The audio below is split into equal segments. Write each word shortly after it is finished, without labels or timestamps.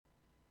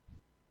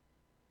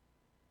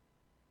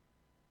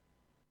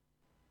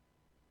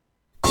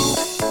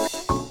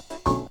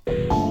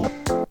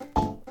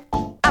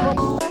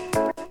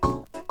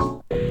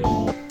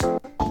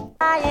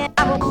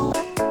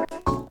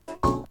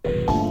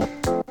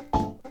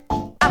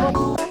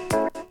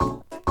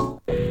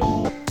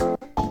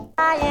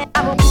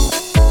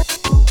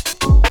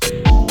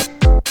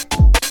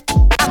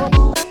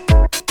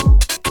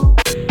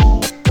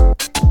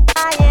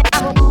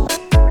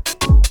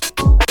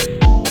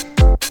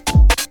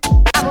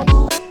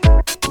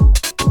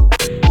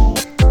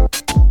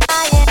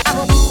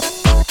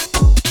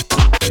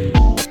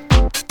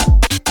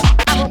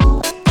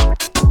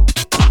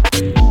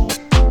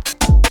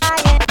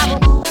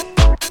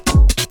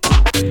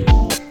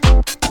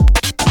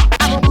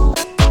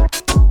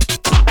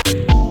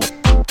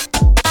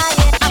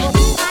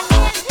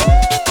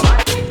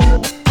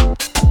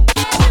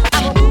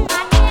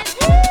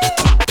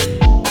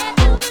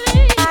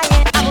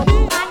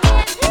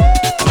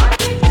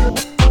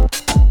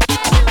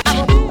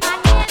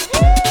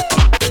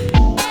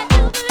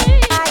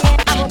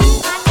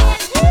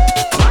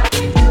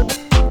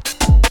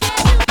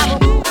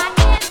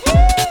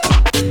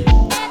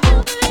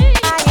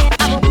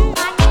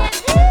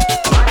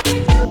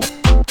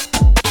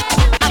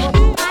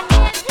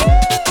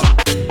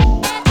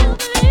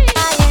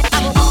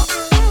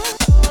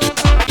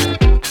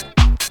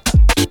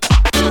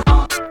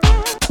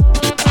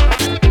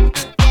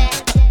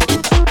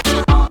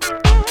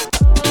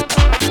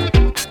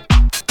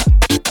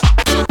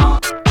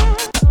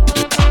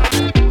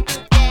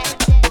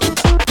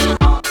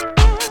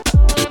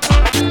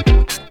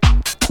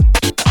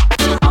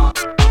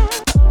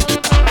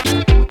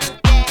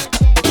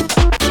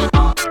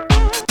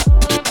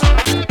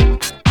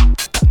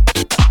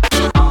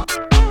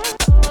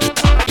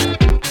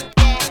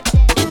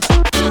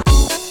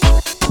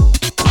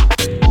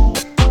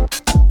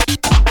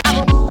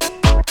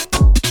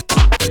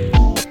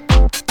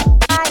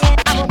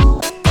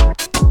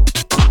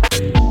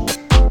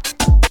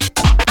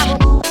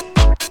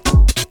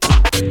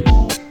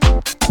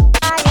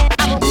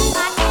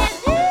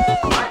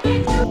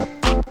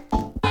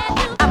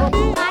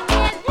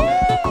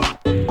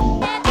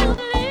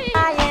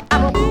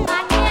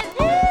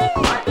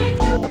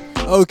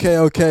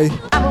Okay.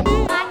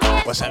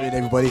 What's happening,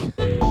 everybody?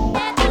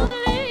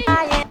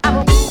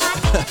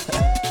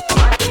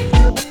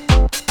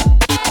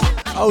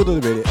 Hold on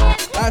a minute.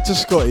 Add to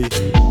Scotty.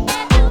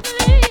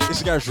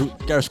 It's a Garage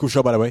Skool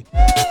show, by the way.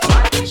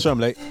 So I'm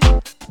late.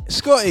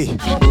 Scotty,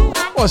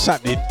 what's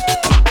happening?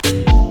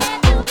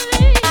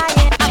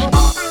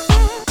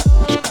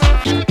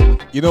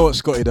 You know what,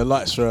 Scotty? The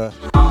lights are...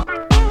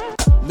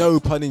 no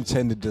pun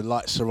intended, the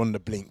lights are on the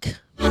blink.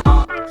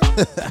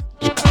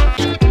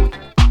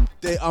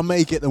 I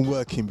may get them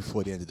working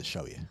before the end of the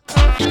show, yeah.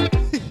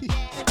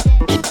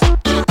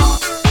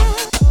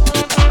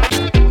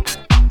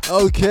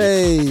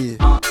 Okay.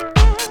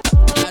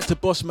 Back to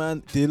Boss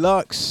Man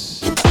Deluxe.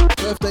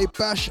 Birthday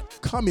bash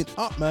coming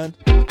up, man.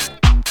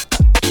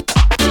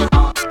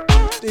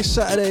 This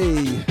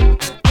Saturday.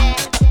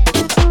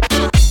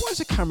 Why does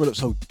the camera look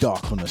so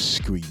dark on the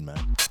screen,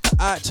 man?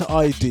 Out to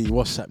ID.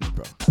 What's happening,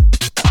 bro?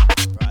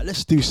 Right,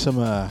 let's do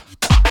some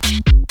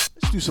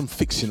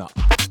fixing up.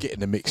 Get in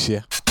the mix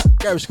here.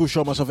 Garage Skool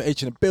show, myself at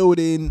H in the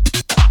building.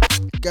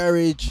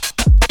 Garage.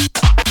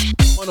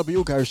 Might not be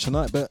all garage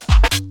tonight, but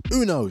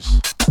who knows?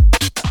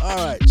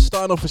 Alright,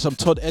 starting off with some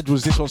Todd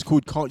Edwards. This one's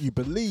called Can't You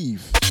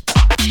Believe?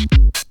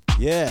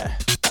 Yeah.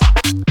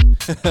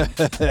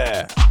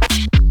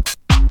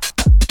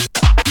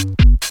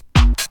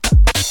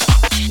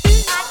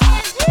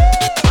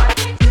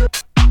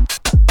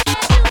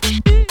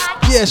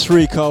 Yes,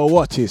 Rico,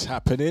 what is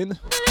happening?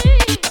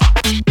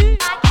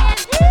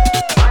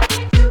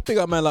 Big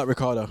up man like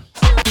Ricardo.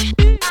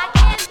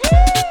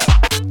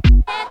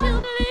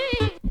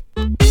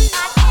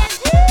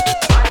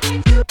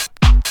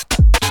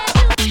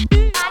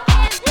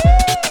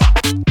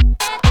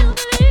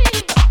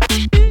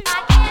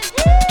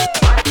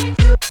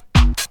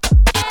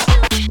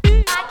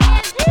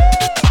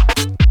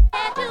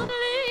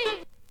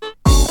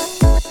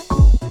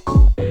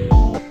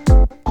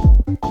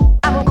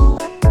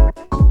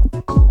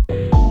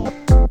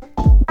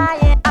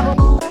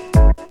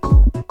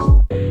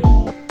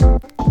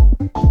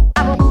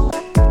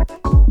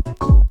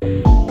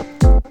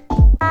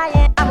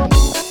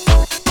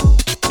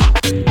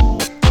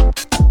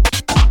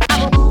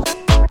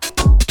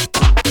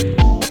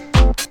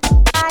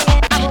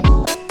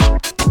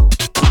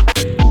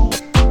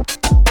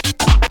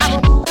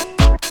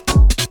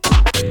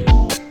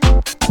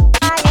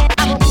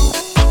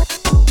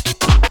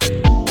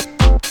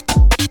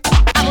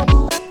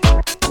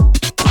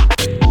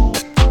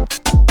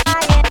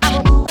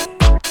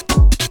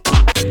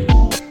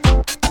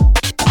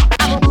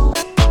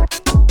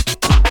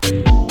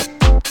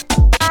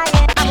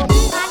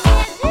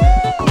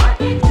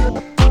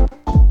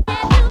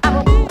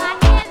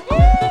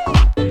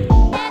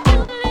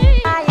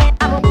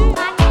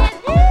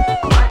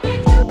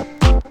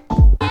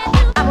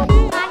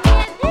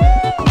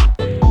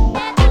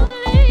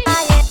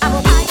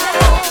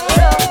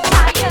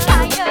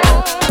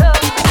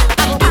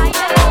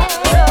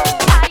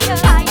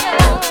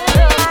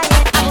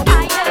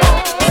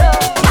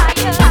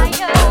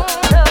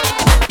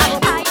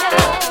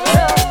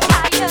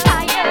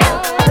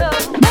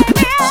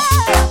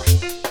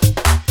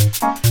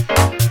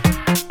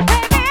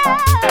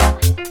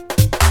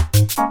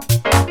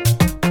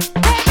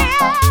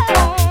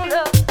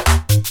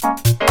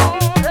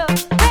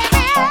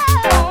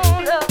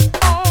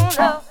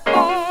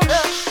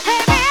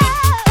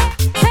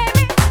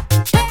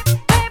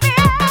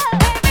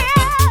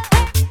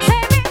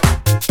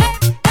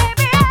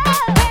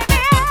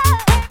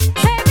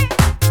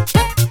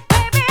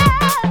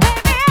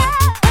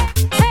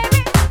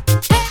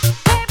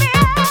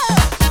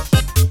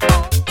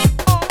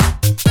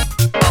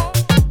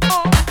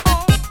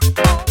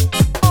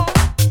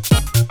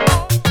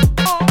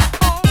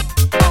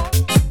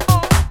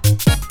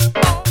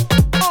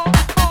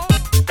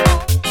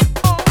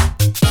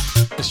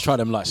 Try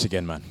them lights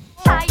again, man.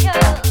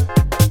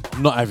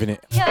 I'm not having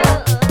it.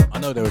 I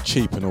know they were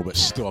cheap and all, but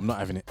still, I'm not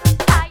having it.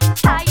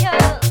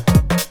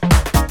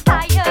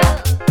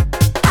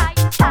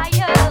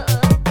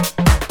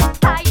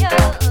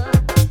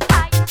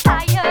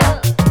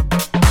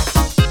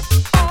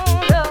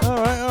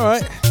 All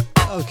right.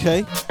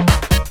 Okay.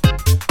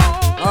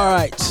 All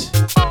right.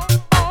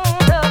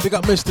 Big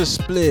up Mr.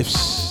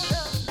 Spliffs.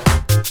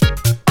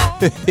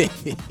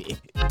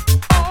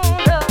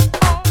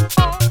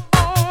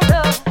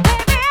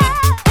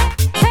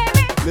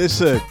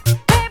 Listen,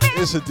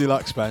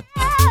 Deluxe, man.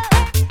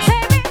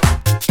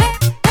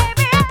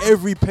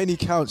 Every penny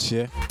counts,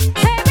 yeah?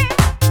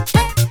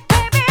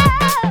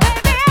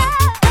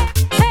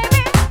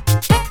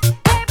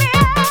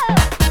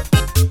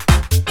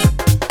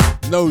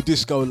 No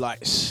disco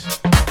lights.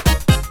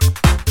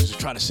 Just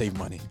trying to save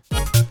money.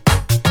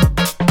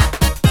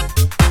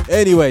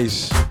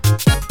 Anyways,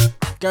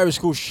 Garage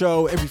Skool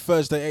show every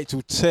Thursday, 8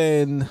 till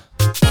 10.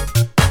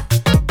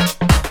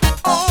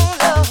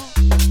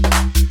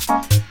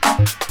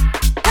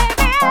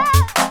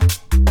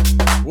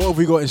 What have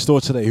we got in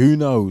store today? Who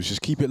knows?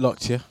 Just keep it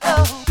locked, yeah?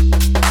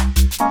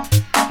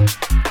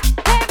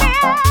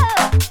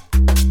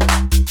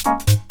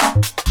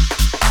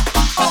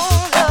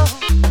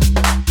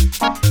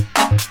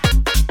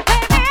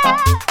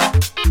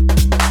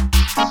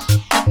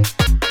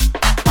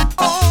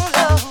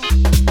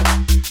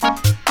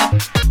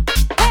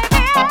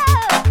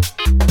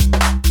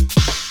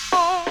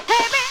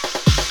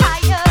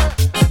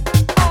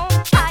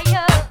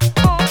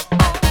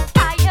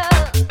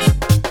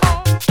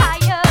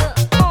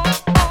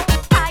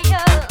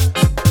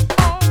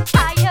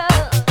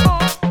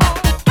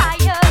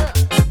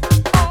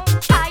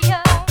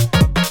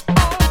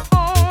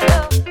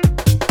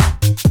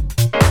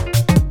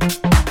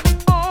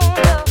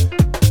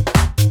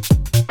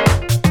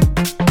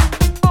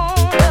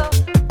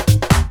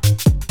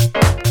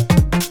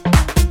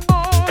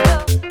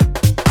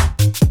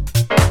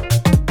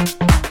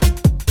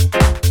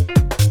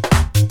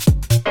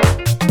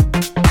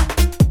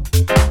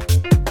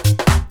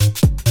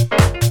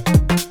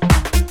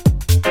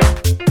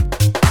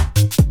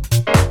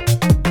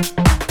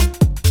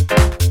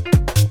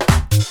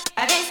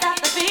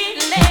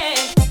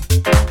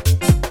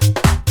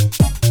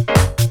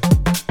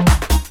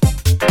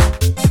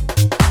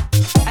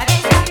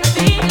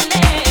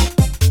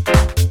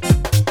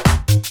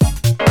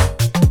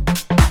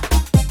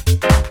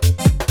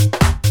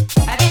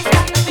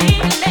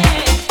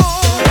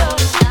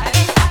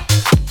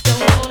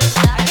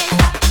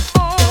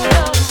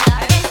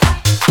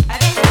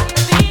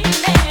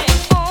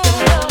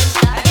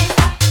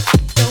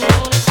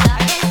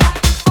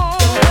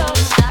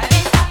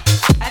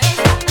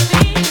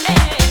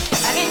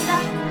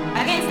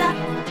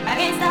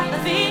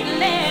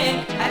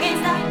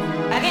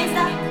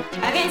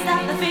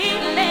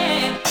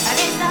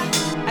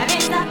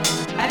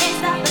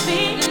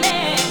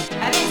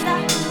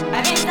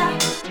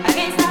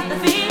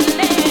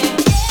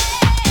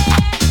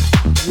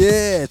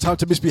 time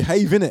to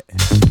misbehave, innit?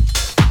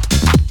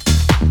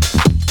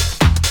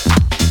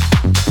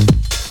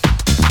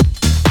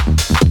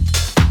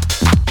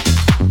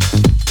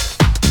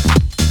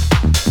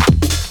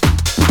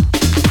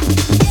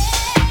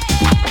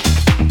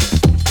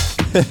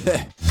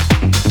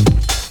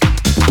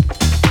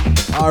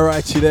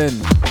 Alrighty then.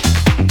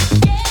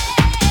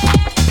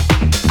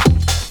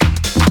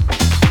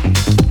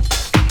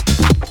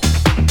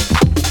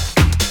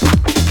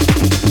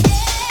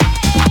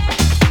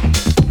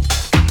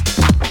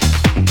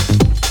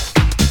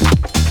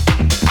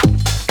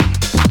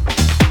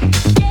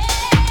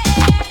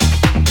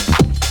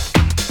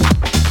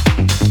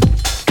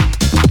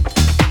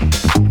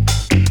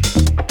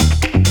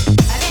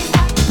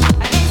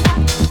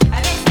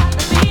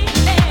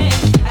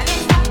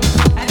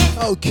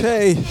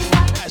 Okay,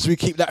 as we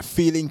keep that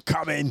feeling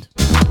coming.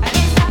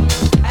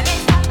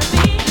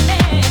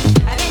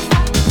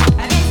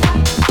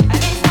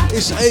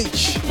 It's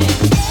H.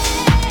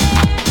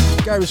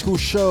 Gary Skool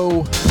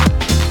Show.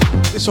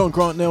 This on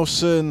Grant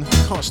Nelson.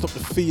 Can't stop the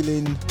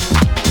feeling.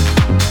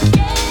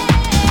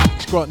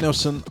 It's Grant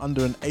Nelson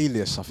under an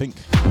alias, I think.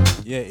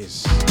 Yeah, it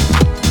is.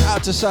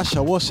 Out to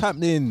Sasha. What's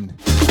happening?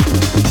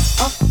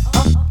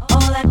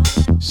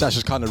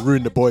 Sasha's kind of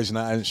ruined the boys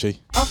now, hasn't she?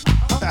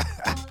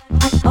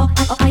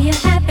 Are you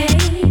happy?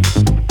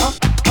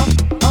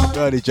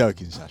 Only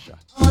joking, Sasha.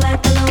 Are you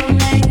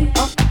happy?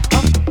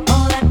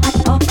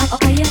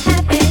 Are you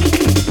happy?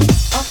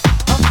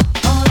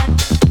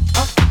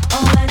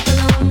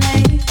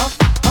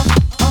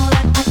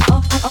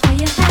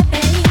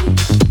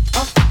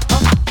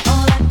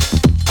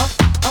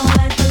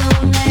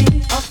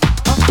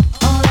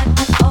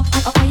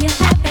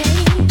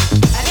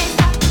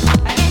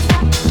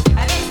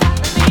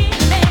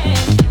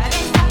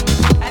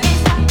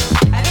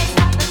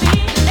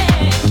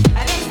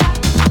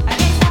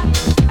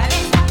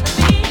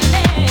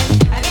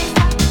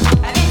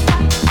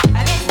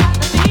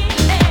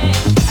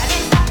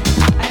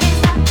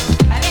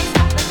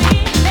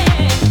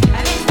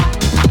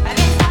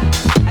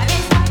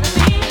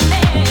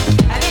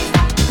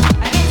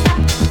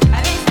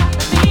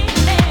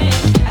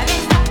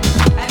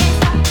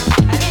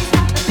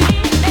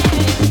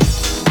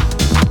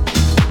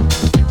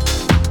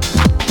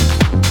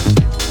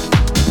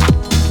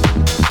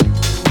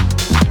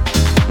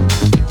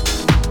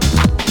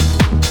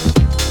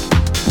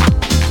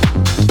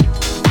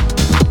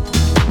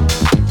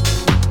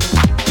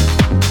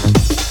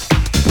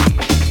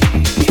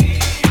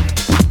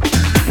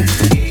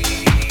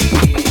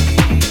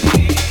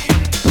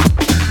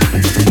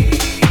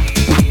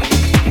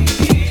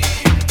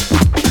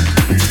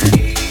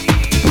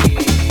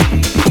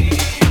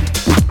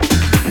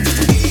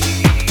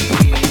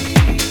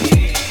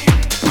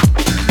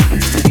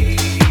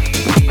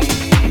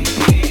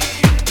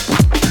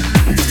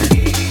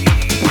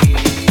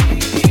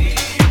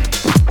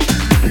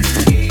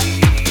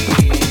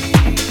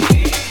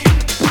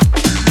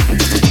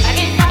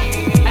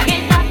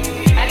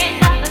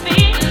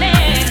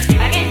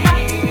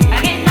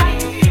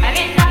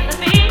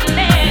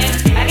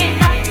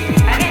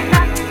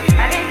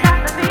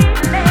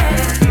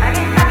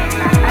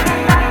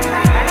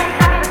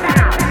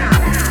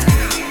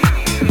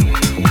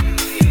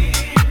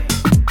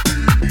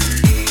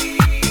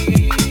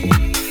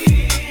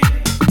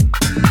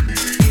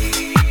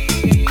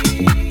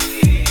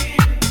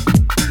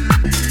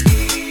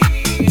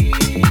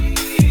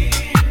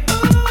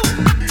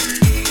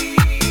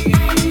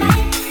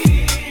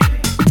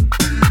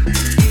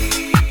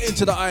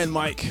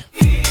 Mike.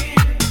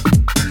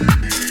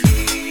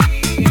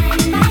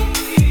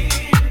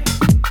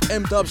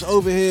 M-Dubs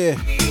over here.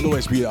 Will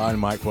always be the Iron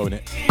Mike, won't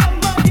it?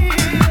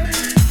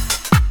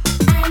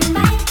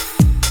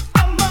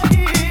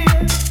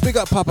 Big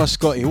up Papa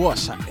Scotty.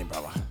 What's happening,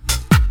 brother?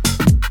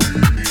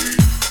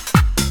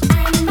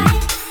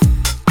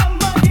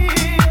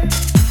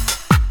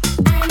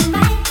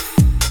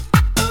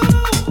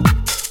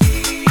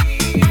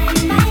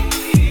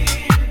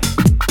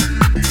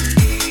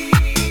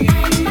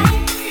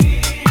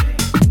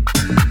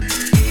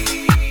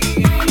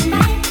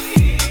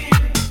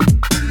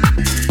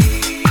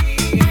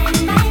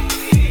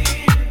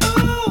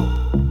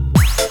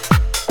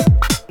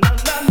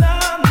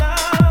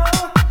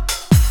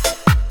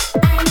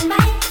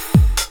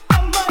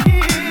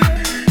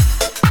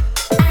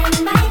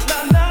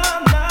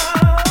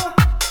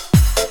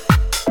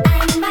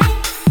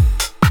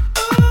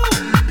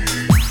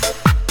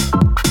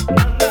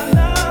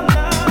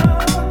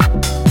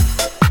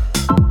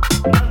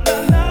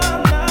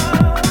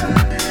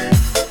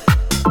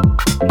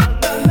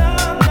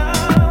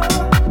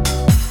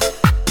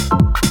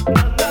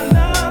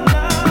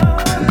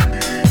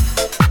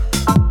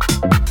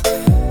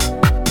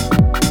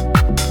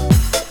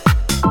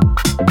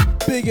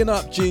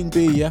 Up Gene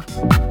B, yeah.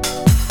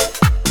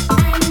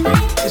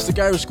 It's the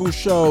Gary Skool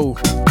Show,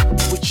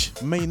 which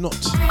may not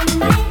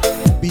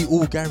be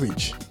all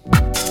garage.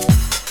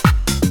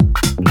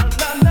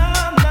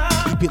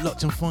 Keep it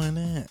locked and find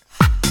out.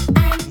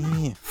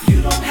 Yeah.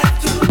 You don't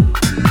have to.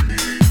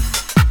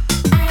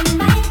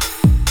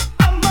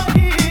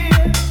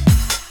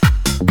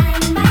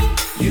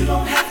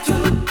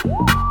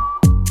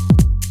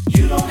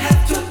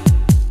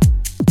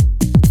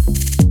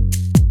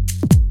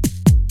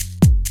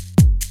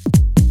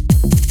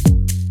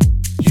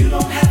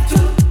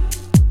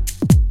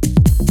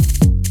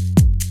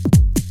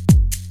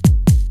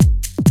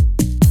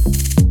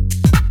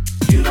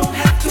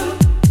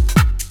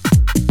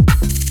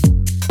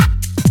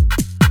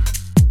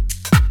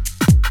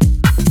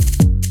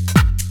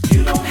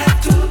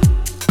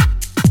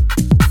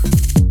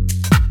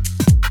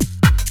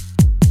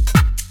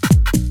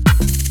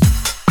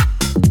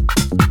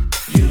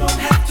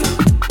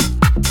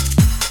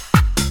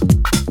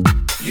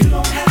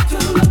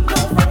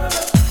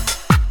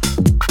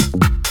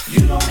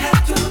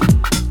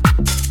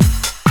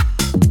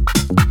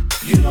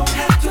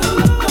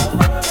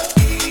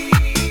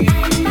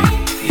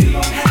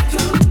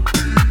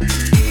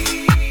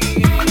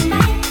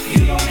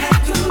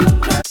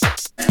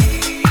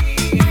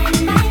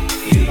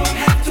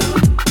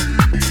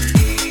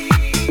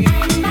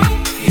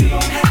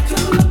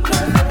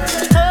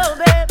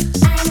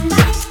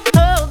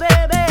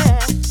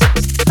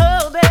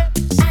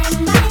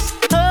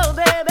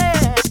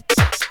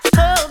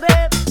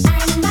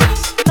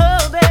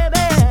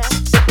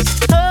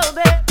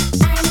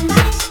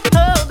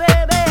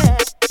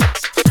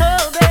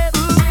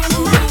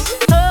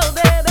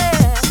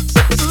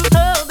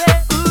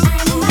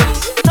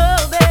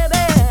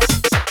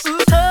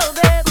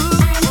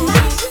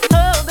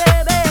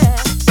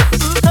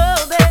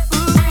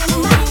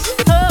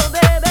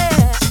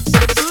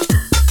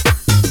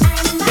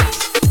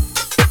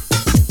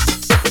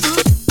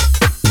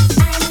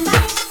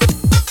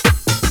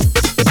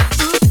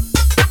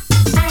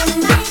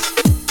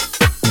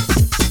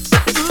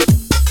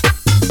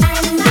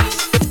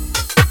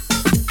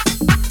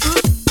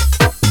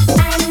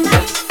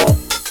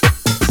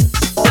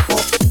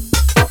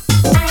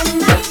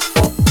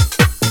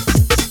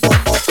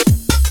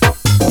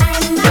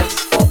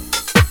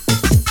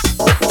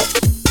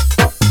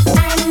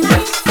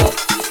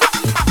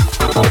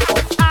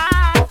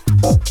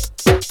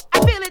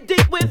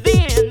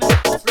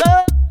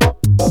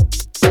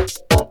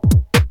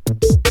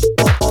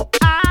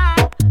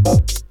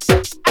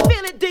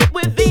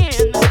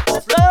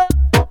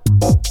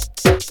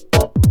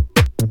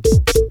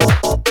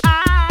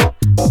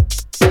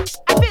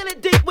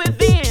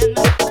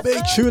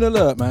 Tune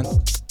alert, man.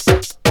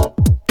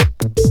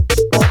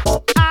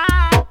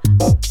 I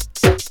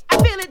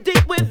feel it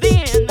deep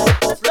within.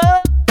 This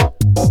love.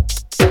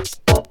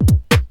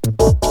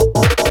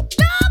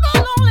 Double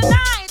lonely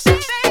nights,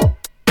 baby.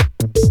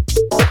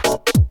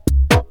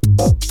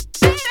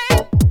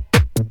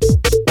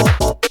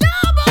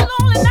 Double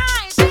lonely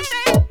nights,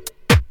 baby.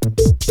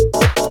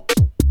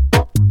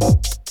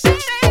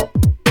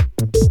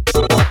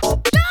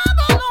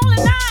 Double lonely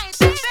nights,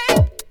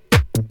 baby.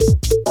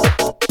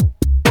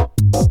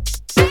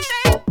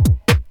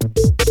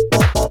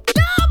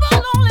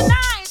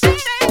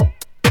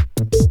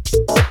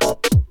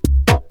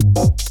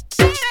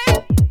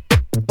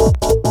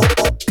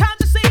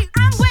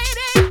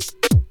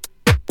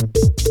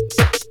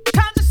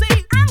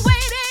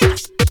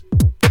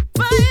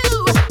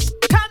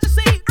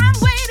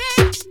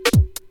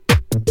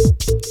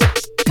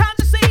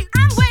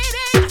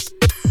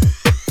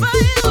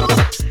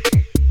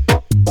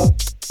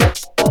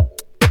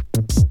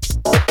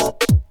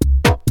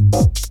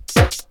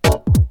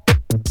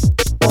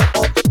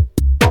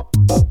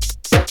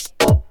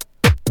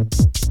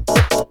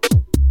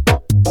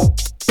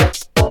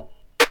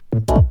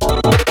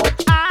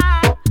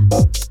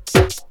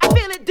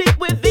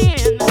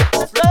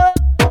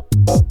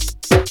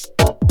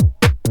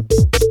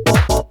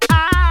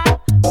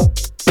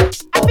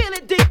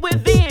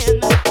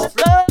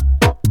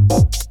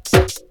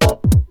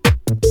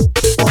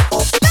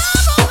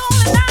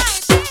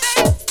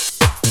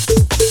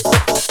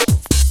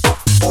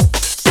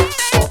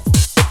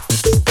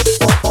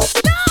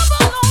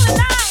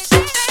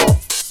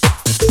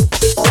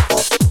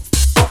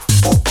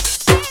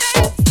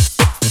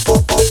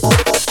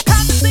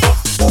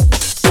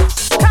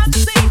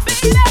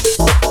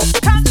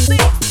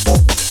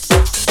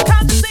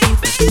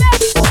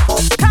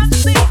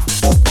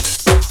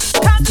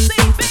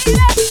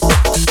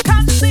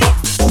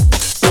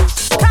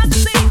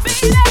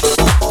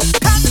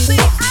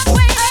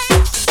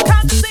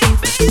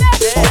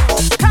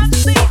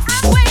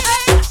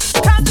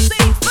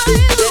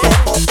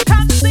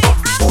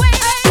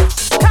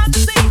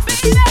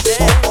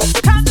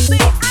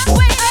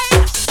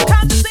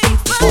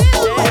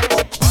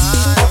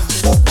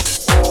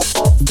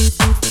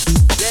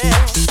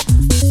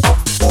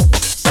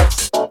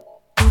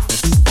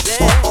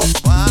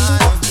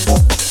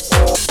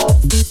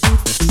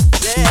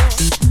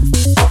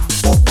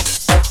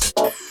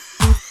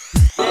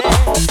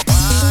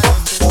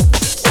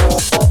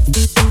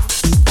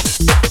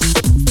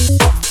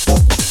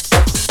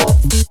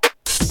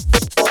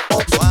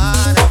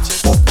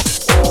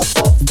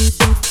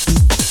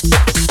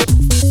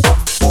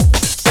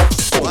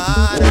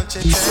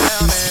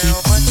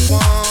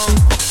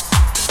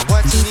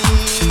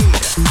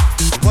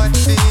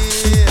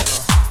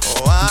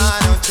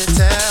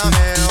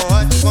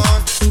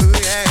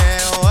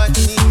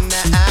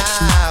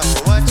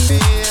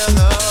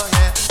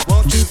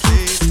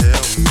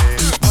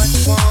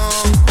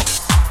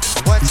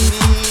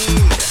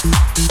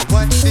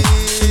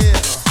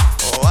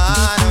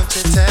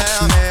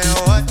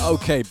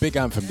 Okay, big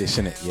anthem this,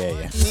 innit? Yeah,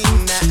 yeah.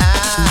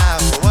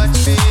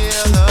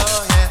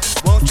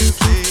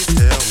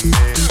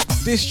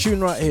 This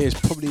tune right here is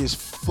probably as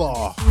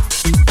far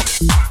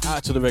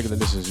out to the regular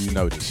listeners, you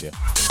know this, yeah.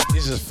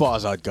 This is as far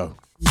as I'd go.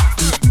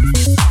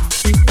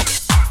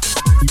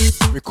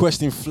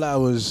 Requesting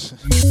flowers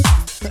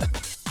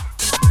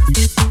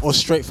or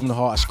straight from the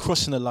heart. It's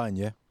crossing the line,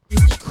 yeah?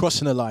 It's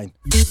crossing the line.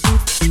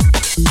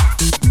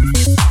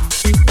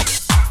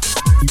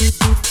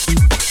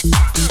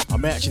 I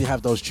may actually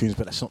have those tunes,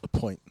 but that's not the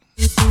point.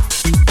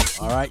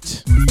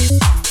 Alright?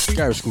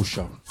 Garage School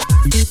Show.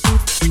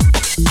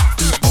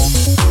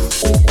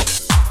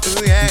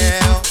 Ooh,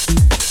 yeah.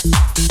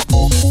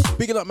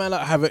 Bigging up man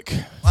like Havoc.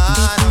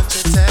 Why don't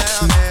you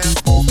tell me?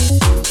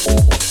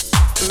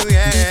 Ooh,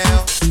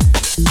 yeah.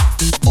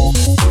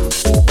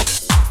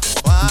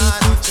 Why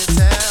don't you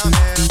tell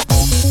me?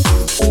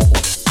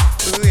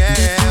 Ooh,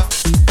 yeah.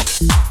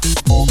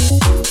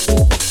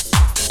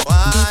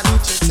 Why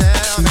don't you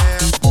tell me?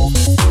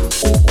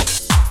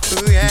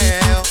 Ooh,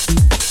 yeah.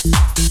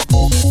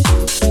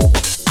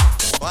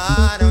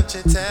 Why don't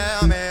you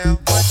tell me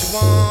what you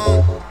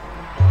want,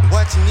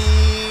 what you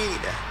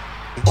need,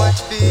 what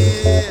you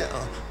feel?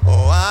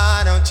 Oh,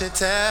 why don't you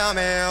tell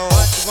me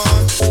what you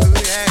want? Ooh,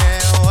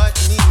 yeah, what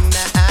you need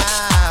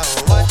now,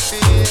 what you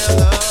feel?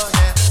 Oh,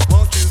 yeah,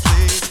 won't you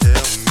please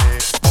tell me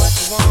what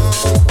you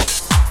want,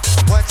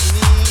 what you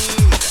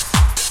need,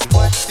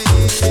 what you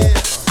feel?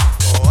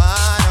 Oh,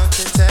 why don't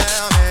you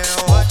tell me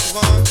what you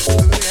want?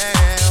 Ooh,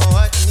 yeah,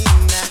 what you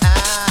need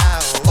now,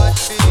 what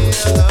you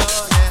feel?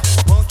 Oh, yeah,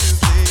 won't you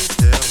please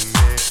tell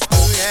me?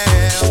 Ooh,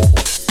 yeah,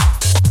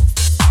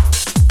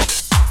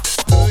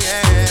 ooh,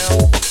 yeah.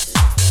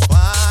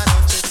 Why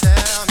don't you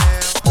tell me?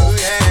 Ooh,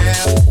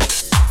 yeah.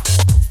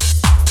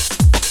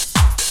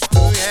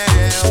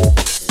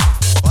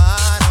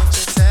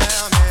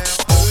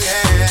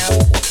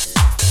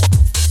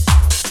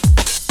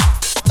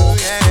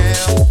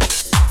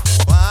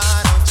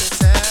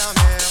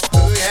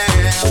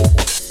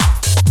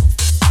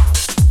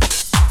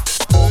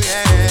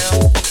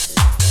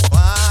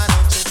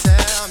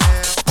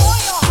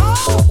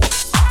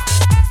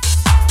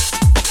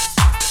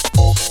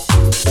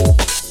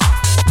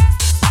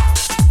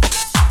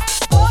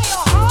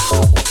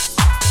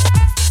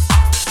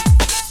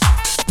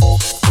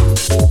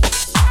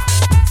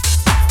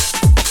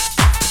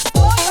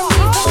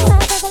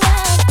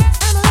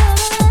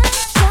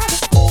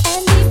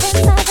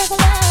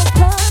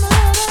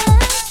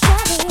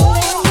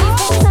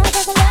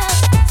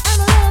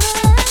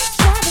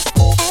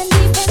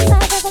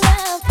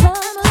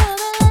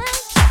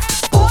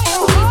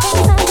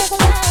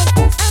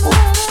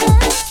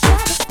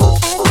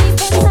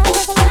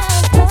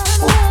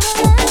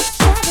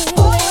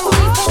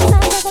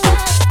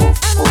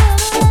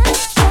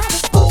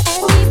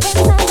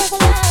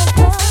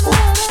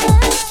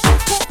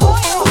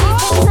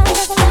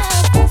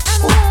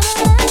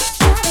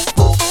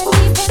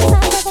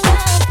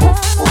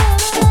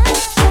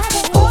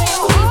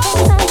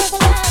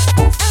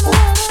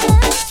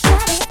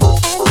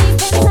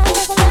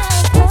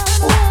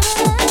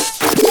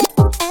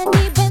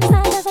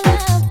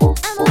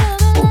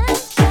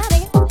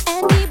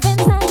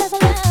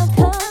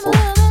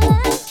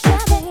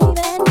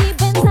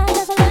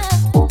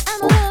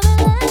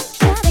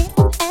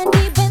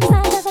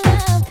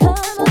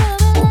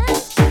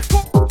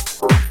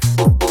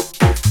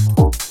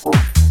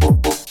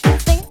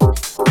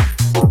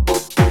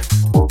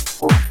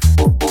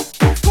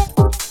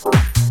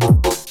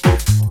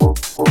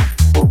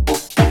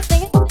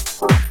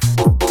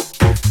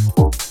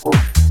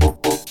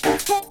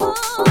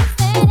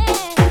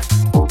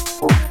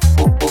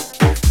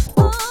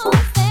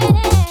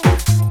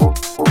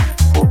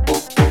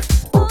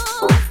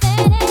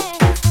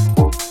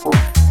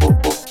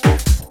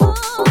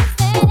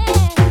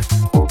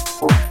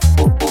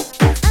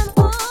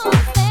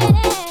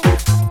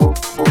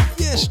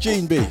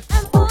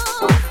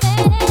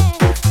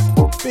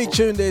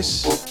 tune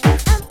this.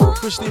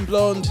 Christine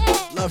Blonde,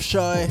 Love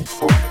Shy,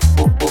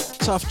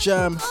 Tough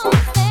Jam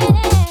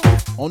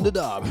on the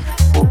dub.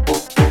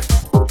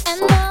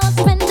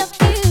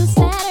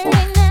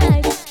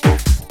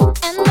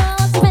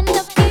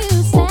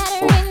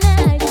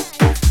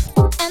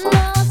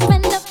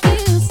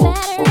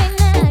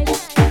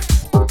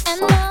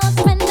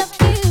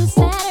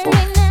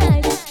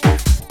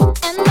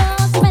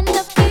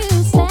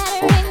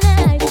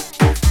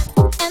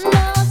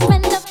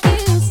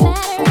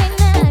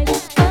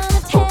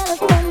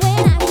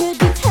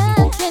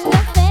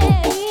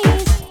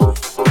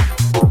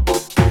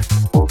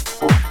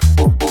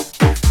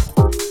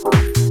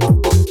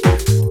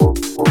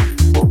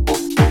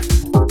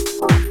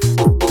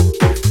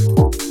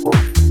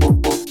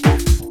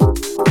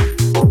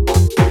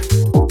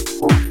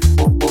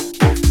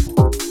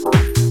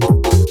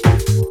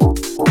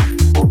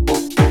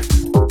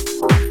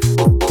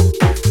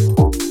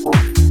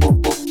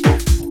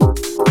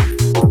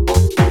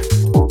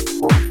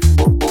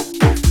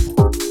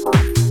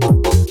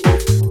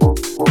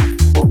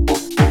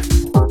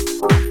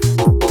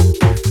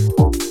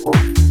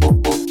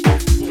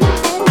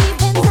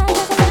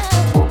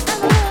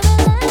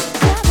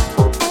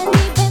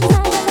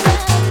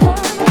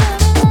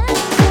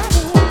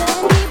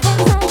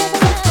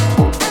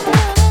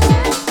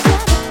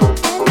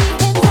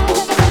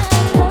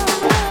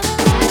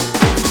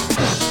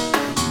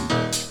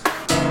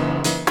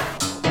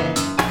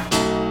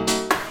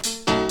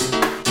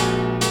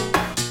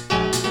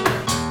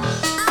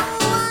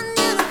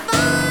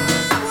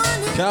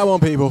 Come on,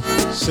 people,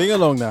 sing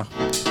along now.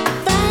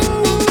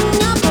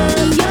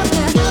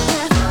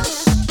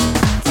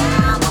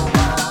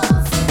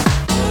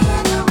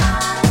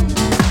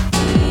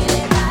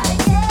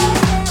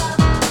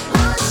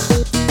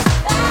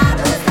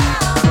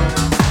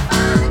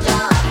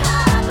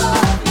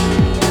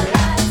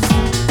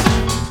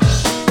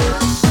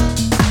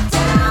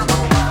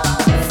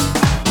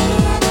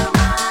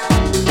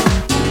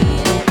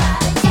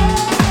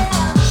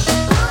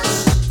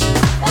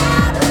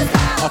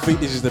 I think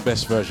this is the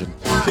best version.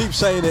 Keep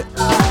saying it.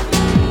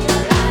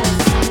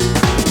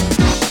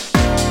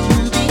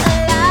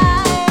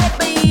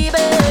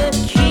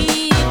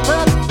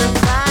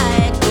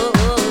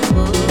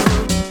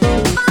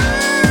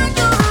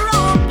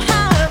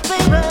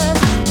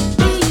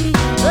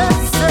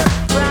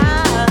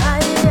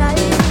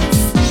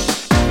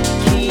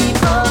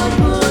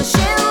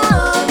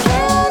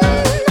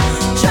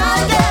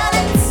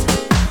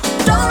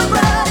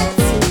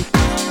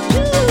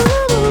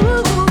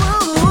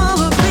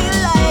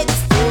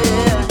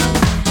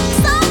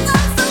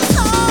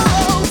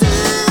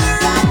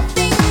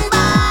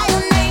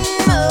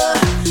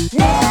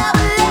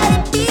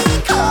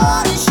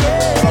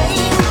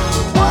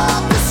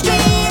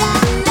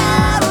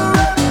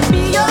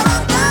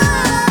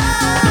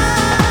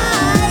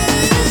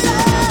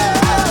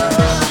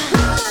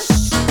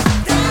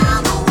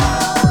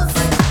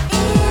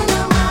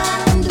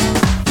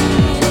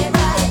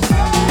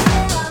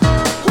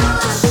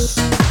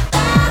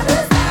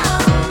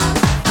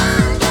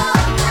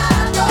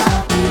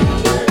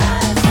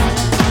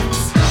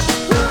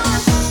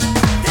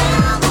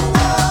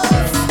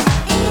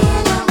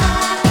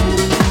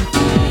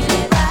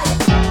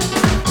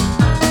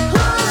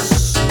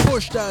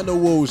 Down the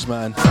walls,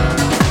 man.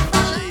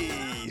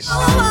 Jeez.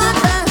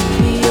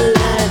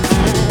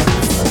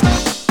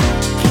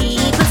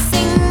 Keep a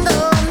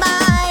single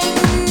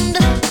mind.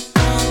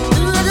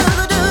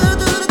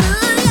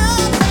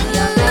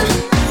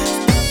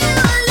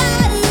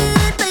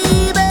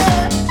 Baby.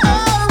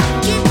 Oh,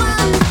 keep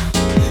on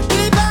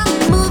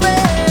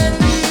moving.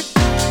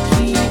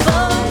 Keep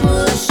on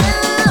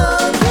pushing,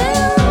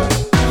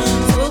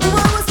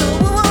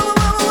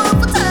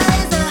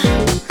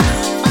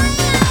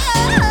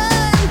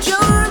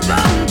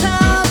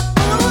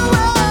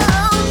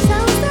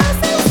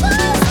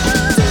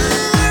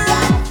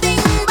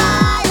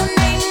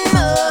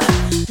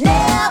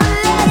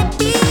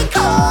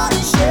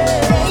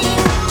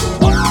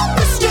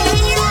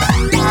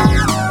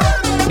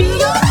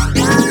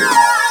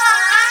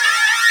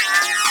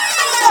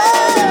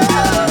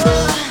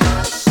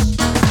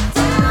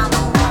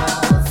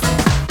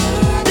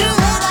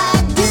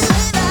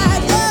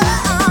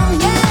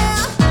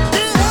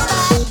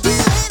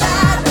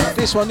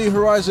 This one, New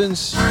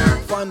Horizons,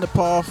 Find the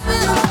Path,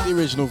 the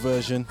original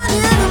version.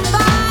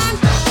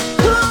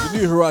 The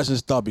New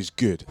Horizons dub is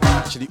good.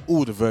 Actually,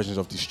 all the versions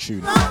of this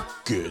tune are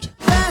good.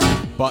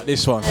 But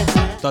this one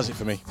does it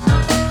for me.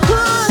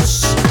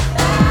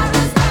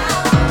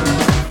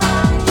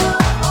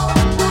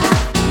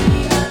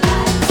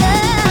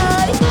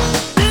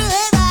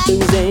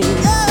 Things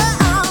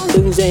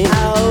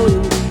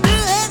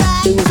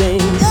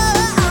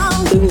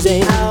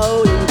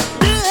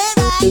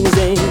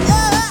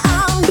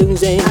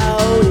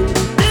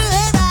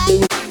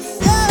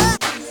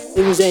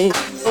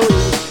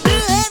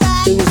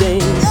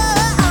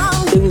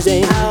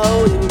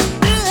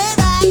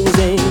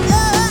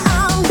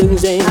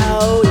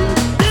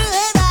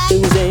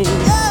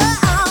ain't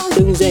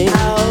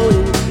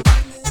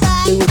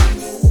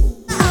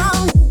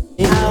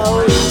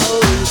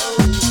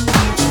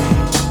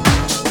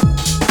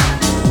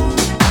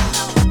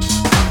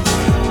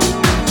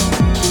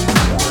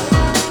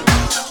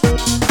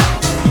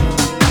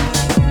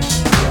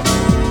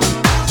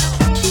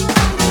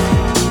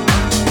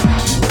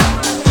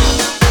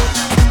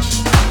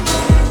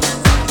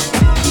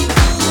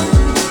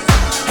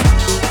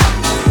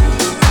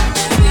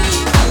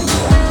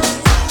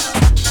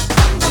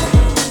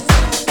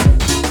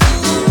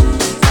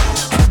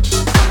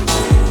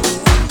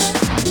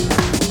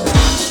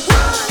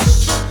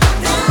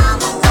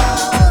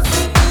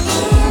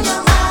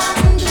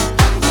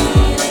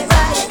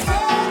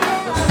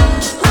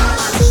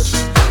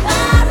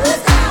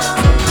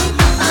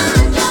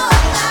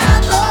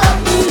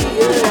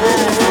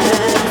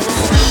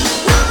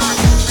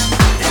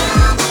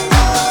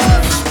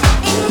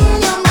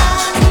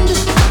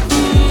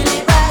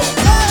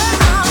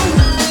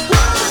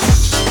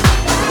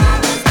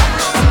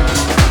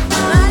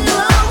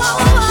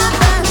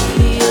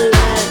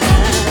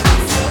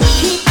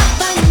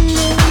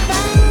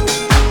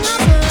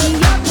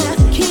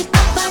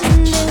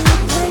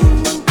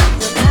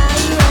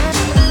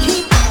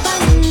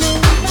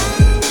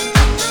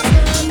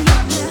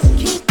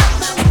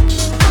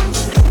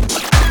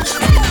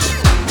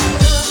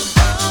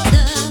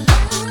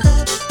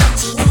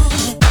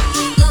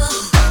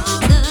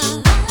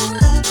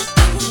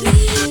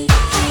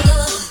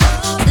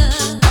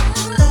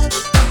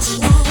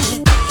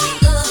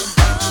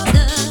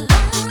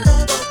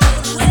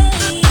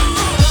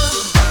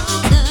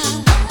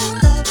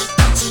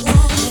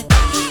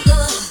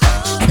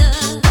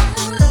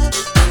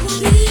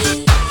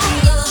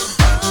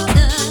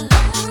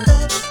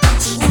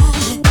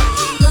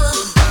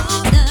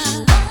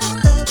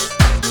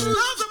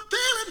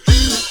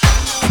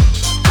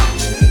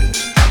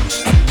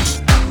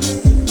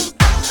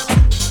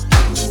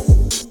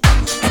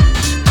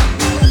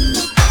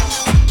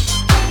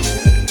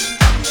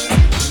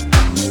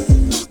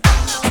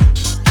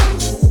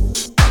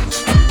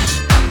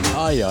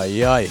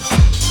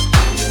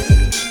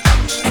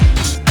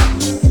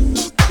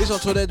on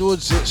Todd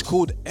Edwards, it's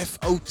called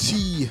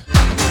FOT.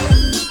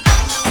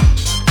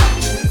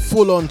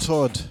 Full on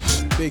Todd,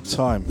 big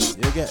time,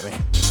 you get me?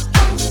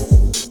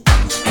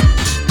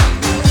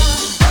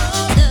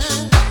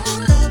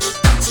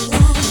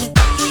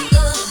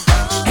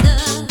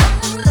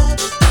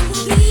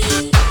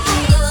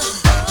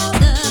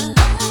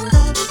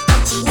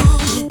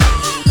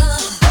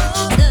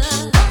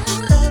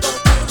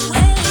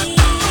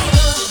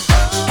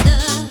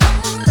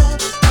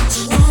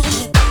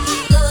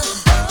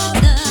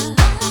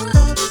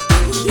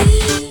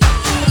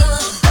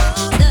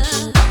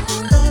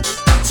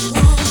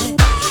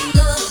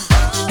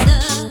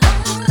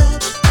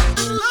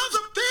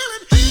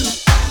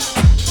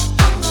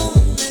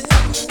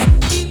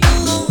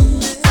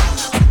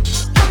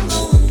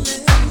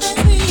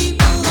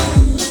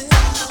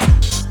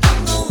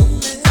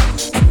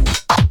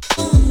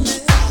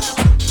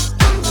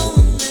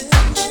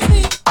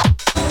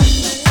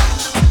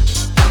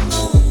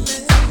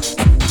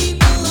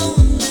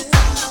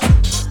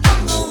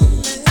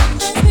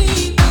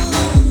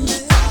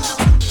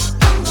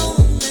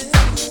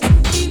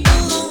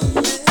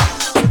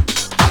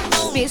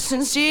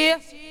 Sincere.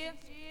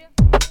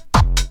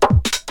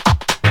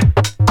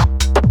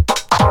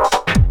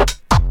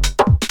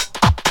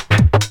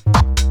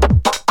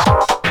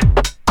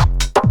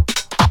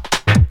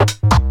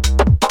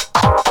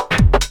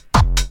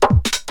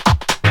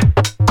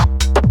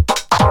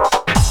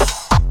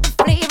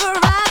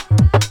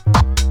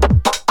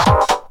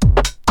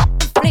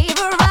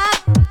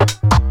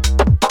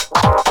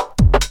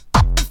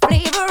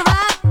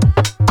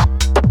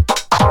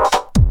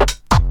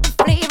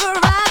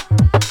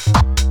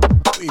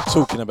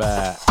 Talking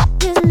about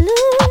Just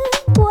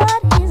look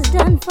what he's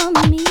done for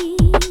me.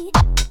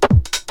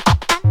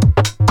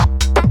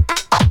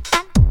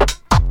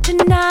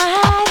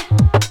 Tonight,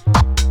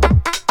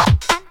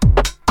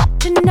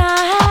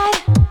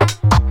 tonight,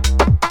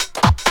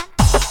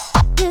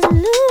 Just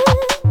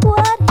look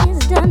what he's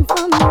done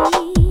for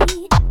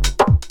me.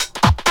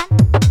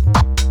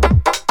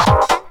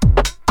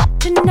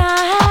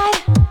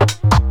 tonight,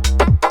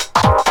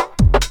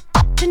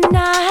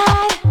 tonight.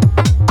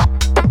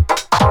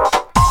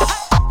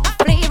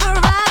 Flavor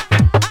rock,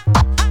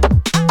 flavor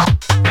rock,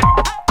 flavor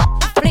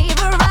rock,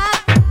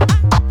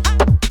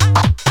 flavor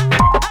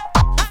rock,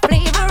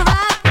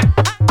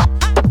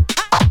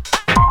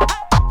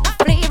 flavor rock, flavor rock, flavor rock,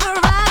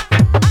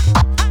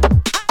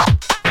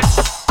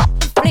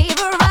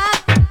 flavor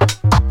rock.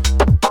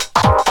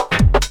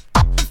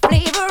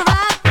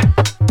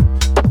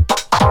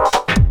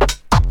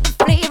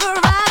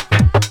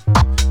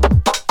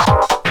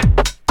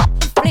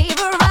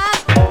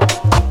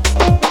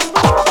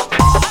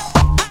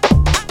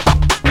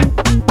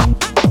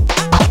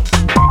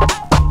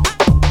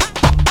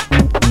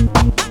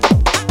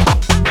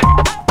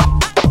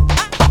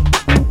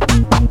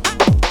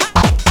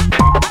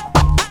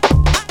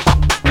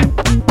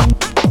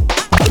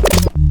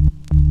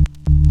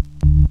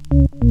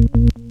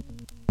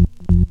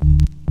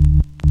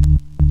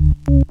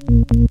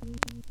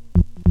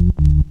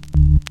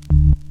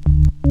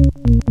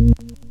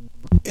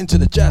 into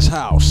the jazz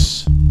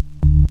house.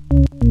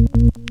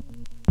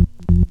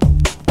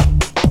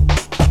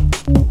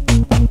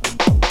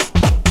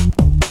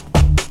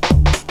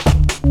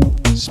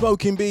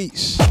 Smoking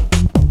Beats.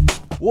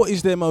 What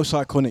is their most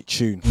iconic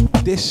tune?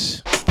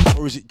 This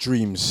or is it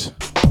Dreams?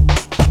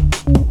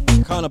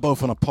 Kind of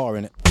both on a par,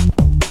 innit?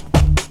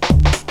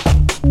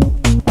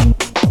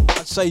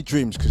 I'd say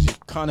Dreams because you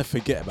kind of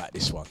forget about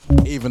this one,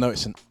 even though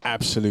it's an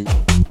absolute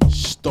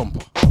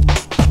stomper.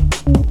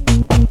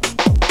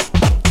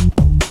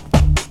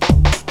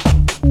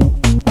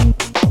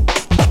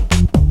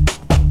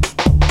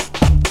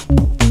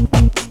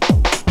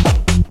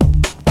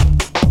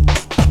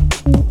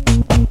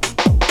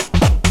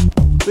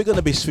 We're going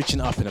to be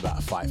switching up in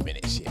about 5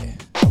 minutes, yeah.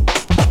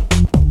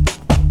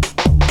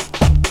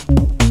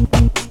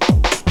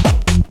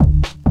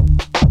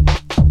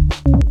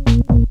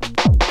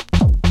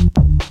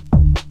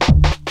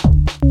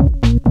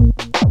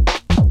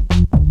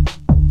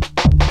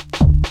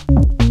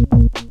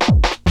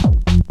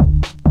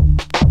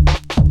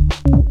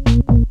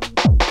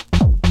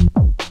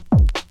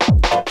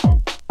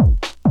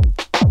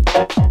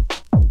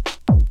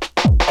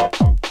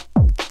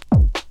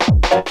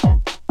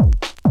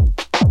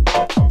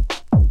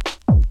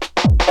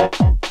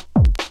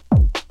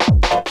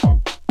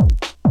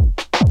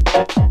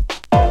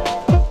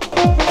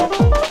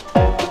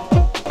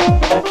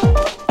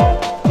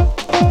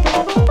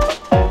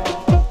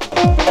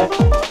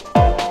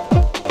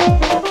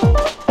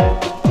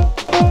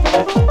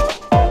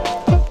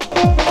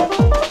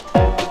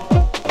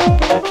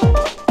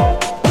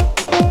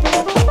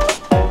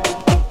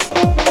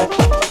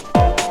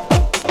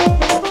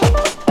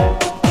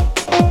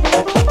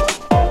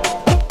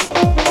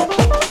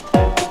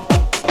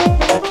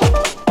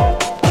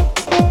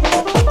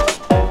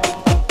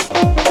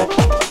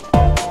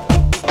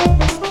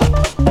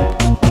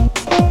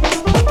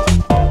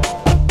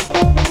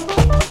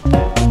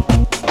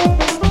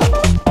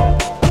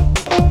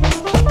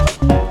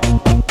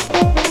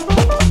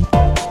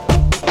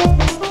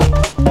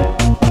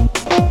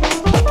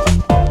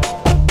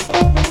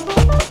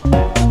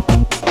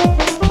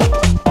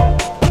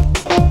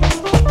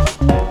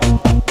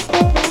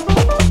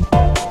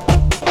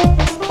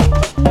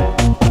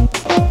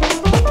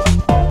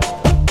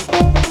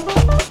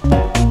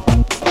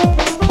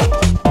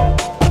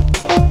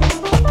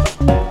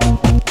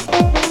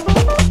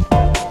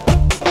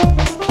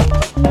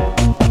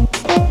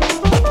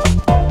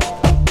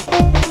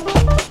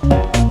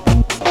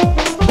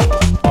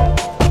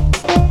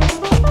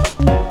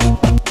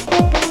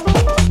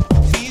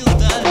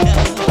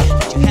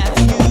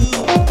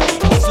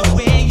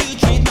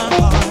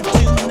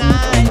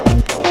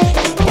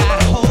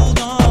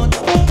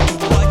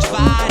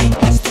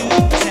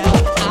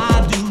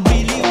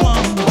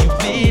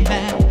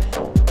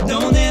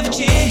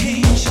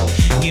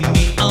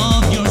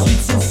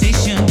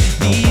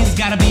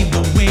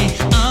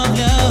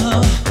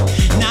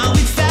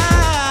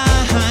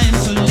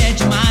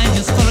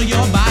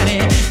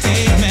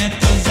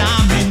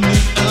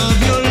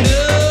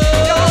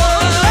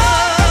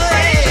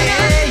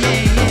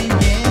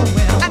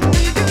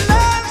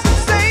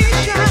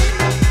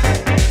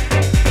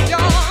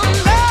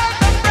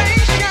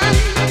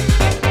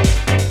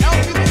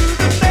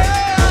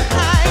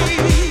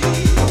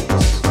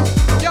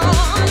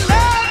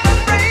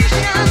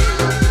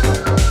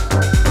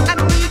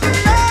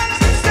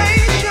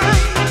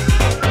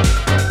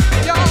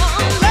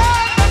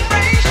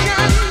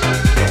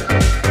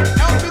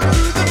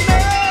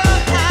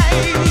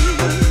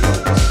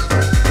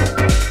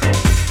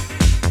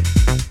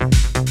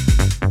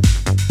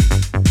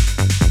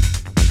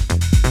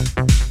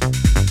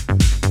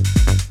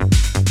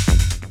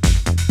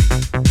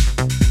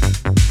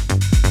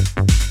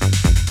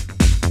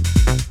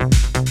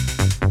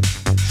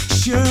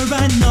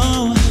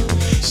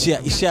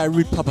 You see how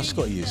rude Papa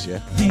Scotty is, yeah?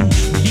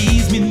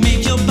 Please me,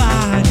 make your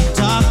body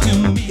talk to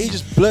me. He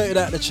just blurted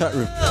out in the chat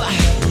room.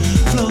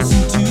 Close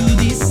into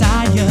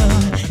desire.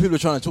 People are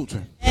trying to talk to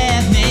him.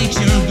 That makes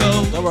you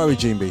go. Don't worry,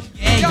 Gene B.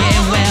 Yeah,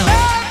 well.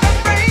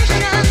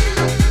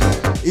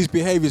 His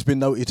behaviour's been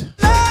noted.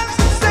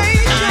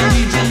 I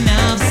need your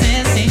love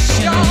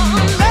sensation.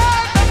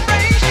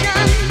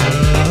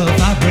 Love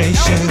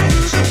vibration.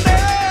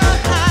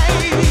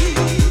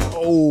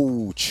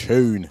 Oh,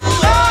 tune.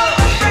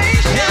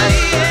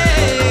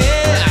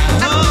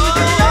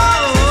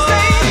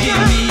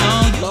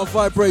 Love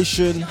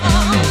vibration. Right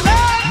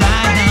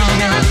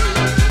now.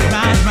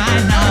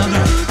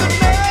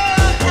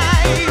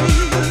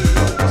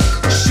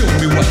 Show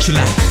me what you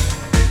like.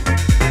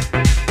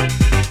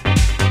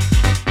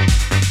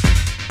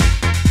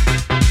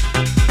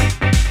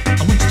 I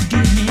want you to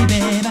give me,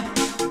 baby.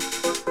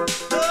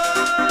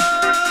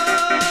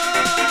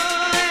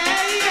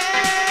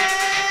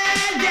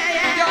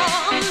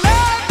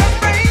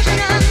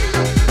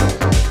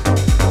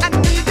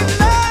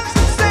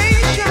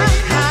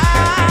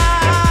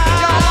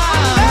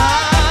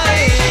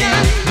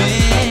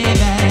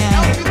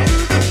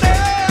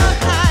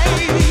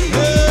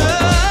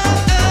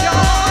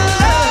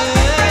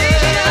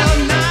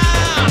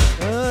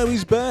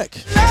 He's back.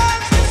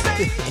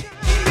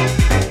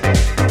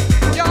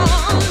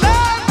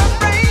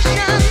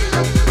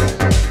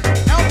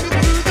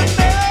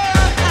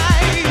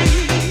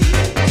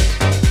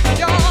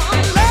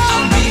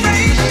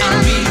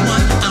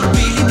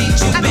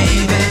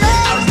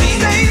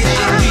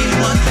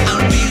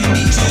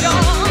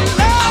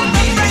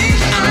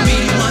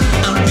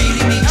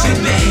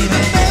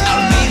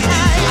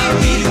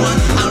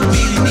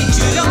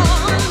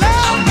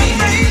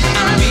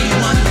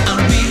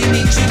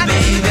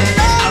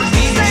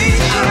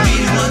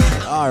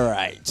 All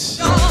right.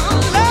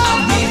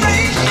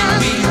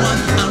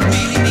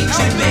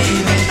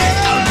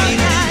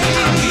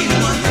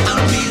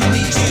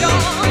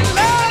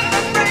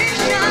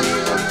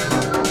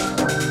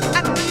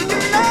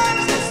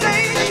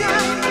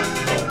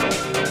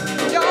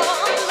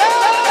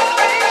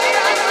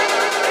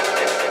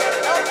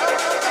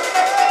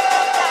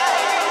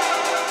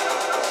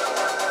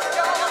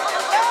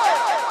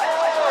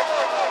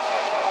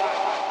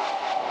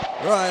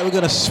 Right, we're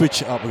gonna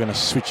switch it up.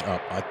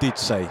 I did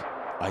say.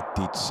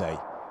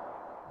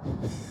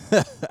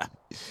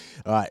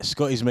 All right,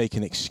 Scotty's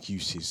making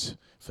excuses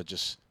for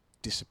just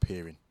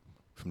disappearing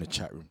from the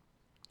chat room.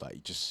 Like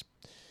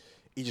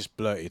he just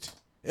blurted.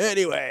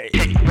 Anyway.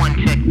 Check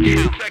 1, check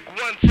 2. Check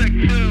 1, check 2.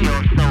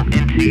 You're so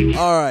empty.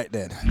 All right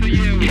then. To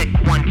you. Check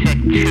 1, check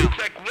 2.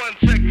 Check 1,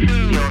 check 2.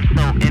 You're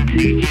so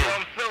empty.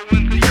 I'm so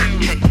into you.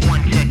 Check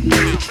 1, check 2.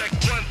 Check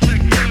 1,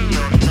 check 2.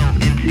 You're so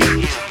empty.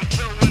 I'm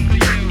so into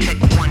you. Check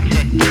 1,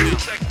 check 2.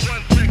 Check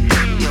 1, check 2.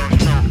 You're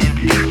so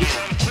empty.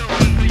 I'm so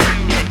into you.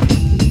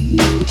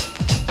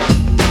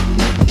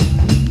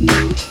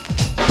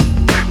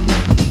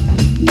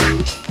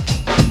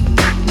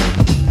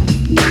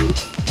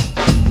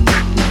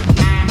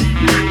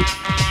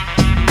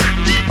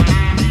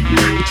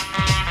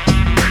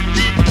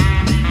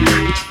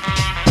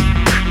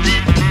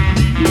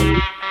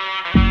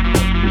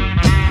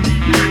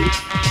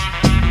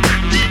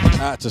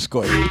 Out to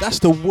Scotty. That's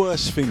the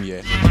worst thing,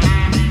 yeah.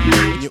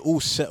 When you're all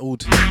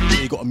settled, and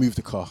you got to move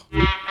the car.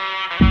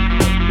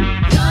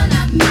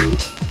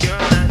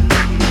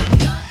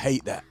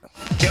 Hate that.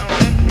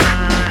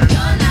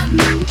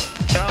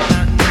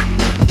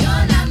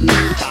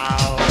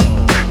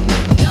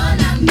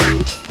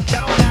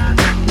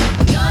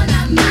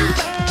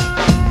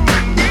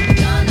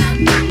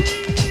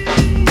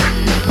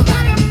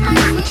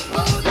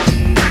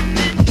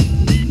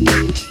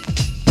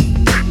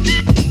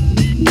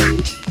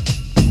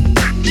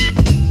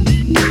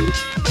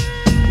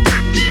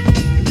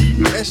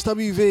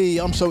 SWV,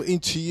 I'm so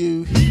into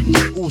you.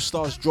 All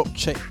Stars drop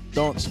check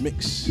dance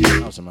mix.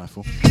 That was a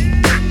mouthful.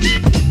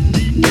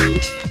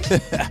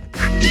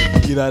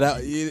 You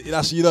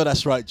know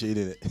that's right, Gene,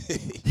 isn't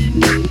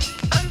it?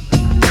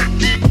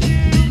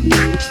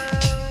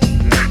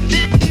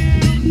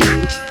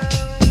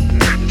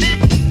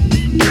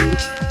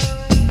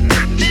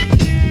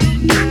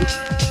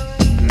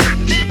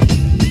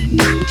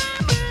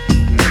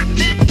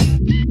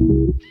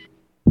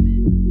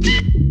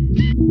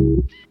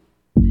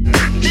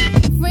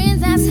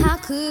 Friends ask how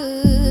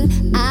could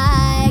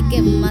I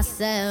give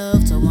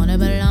myself to one that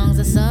belongs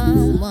to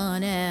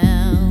someone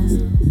else.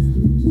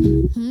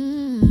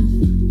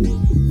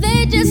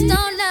 They just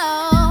don't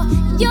know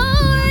your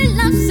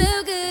love's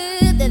so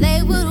good that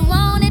they would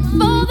want it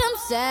for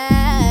themselves.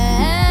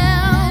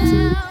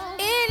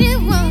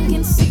 Anyone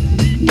can see.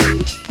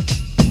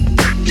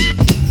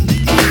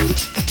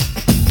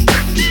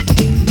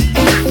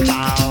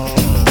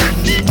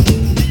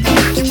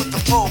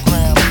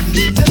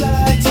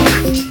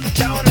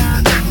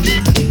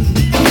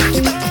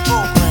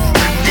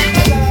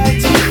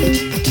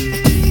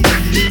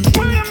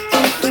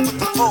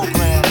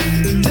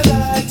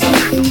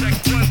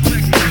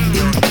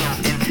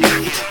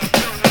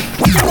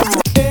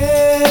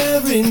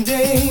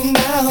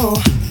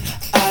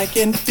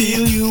 can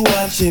feel you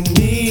watching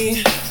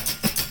me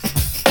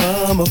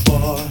from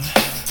afar.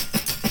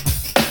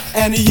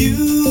 And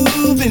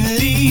you've been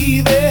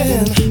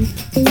leaving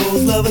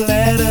those love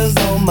letters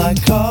on my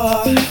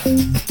car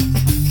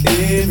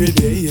every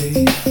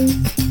day.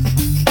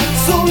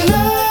 So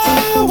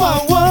now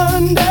I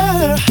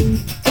wonder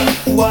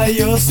why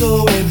you're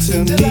so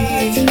into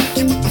me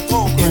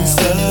in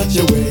such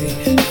a way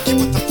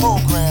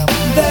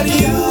that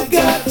you've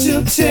got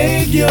to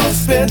take your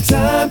spare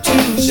time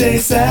to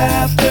chase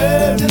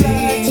after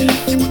me.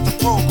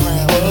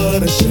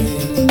 What a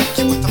shame.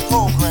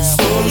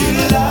 So you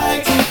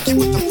like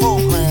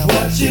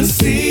what you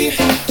see?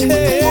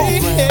 Hey,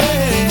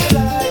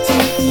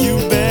 you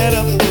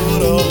better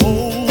put a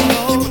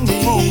hold on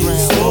me.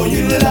 So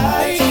you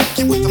like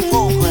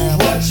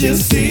what you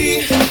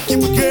see,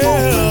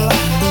 girl?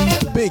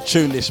 Big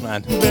tune, this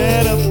man.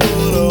 Better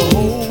put a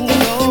hold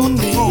on me.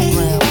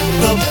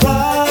 The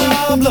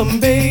problem,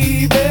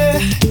 baby,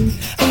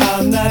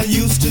 I'm not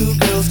used to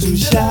girls too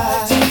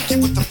shy to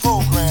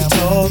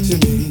talk to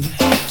me.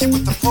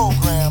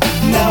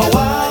 Now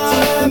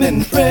I'm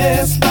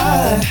impressed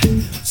by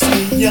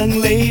sweet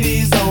young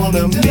ladies on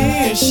a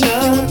mission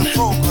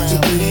to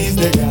please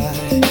their guy.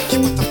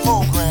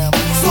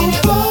 So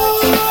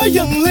far,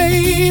 young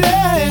lady,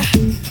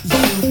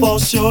 you fall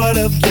short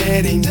of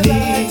getting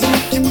me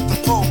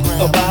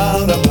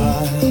about a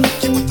mile.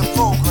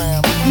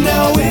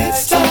 Now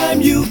it's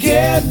time you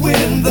get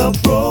with the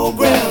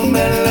program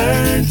and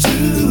learn to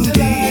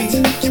be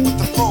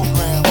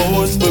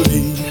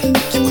forcefully.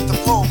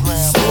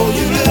 So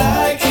you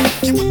like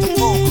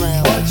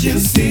what you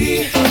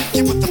see?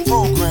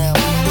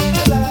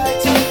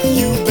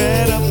 You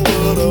better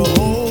put a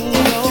hold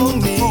on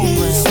me.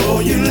 So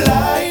you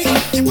like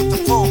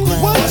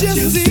what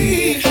you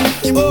see?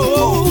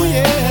 Oh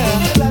yeah.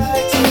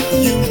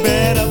 You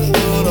better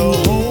put a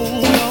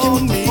hold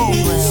on me.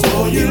 So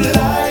you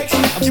like,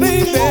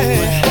 baby,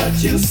 what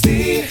you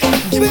see,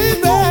 baby.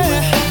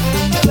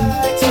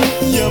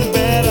 You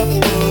better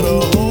put a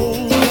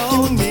hold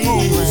on me.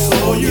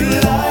 So you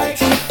like,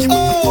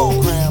 oh,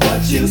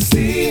 what you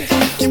see,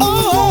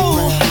 oh,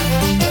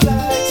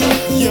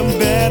 you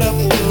better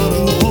put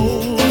a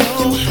hold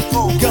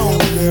on. Go on,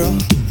 girl.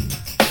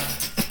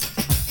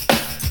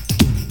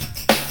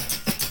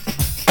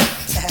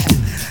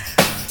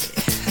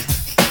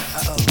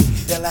 You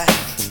feel like?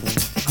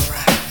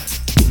 Alright.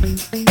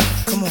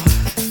 Come on.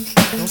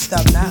 Don't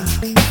stop now.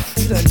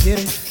 You done did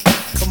it.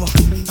 Come on.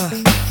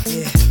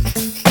 Yeah.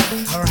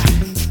 Alright.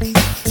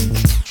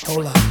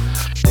 Hold up.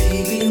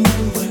 Baby,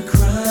 when we're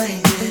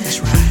crying. That's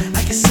right. I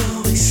get so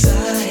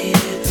excited.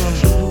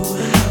 Ooh,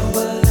 how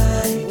I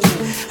like it.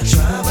 I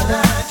try, but I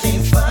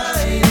can't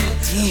fight it.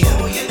 Yeah.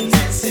 Oh, you're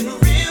dancing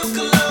real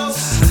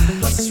close.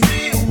 Plus it's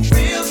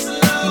real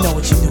slow. You know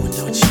what you're doing,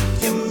 don't you?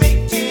 You're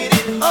making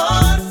it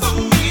hard for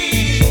me.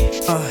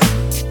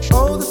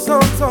 Oh, the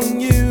song's on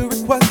you.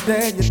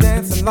 Requested you're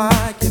dancing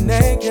like you're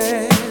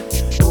naked.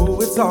 Oh,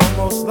 it's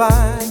almost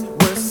like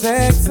we're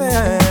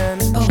sexing.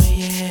 Oh,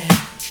 yeah.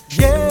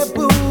 Yeah,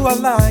 boo, I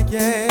like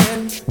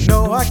it.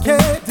 No, I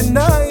can't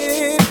deny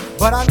it.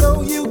 But I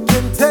know you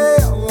can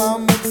tell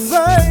I'm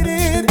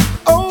excited.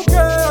 Oh,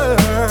 girl.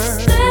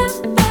 Step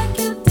back,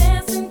 you're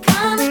dancing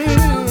kinda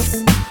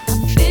close. I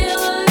feel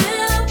a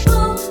little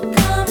pull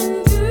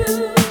coming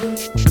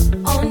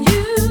through on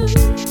you.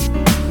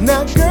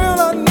 Now, girl,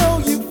 I know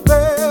you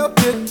felt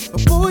it.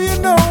 But boo, you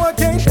know I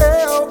can't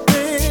help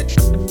it.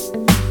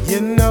 You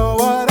know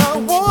what I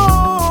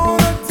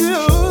wanna do.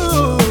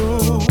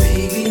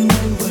 Baby,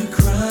 when we're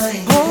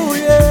crying. Oh,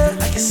 yeah.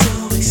 I get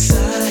so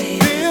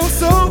excited. Feel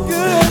so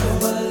good.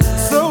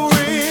 So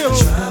real.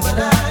 Try, but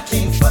I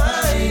can't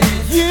fight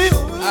it. You.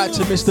 Out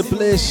to Mr.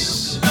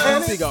 Bliss.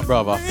 Big up,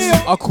 brother.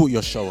 I caught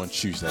your show on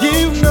Tuesday.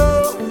 You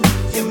know.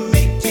 You're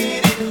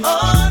making it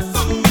hard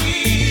for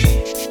me.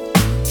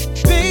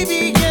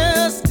 Baby,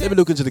 yes. Let me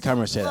look into the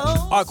camera and say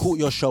that. I caught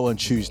your show on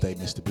Tuesday,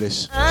 Mr.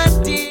 Bliss. I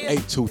did.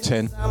 8 till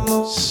 10.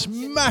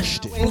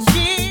 Smashed it.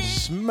 Yeah.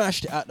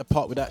 Smashed it out the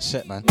park with that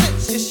set, man.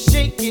 Just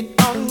shake it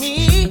on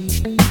me.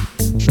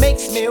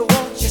 Makes me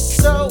want you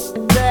so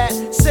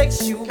bad.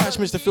 Sexual. Catch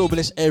Mr. Phil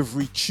Bliss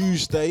every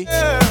Tuesday,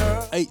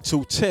 8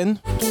 till 10.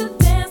 You're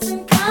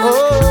dancing kinda Oh.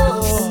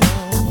 close.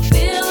 I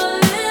feel a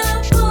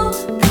little pull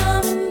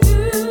coming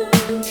through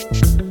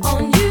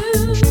on you.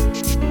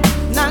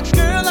 Now,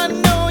 girl, I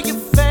know you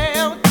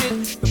felt it.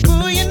 But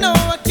boo, you know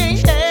I can't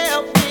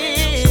help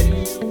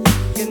it.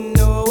 You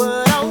know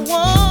what I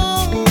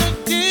wanna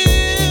do.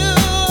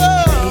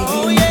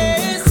 Oh,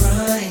 yes.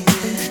 Crying.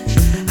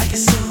 I get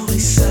so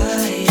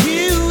excited.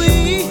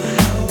 Kiwi.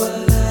 How I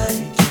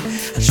like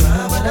it. I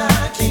try, but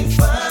I can't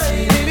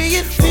fight it. Baby,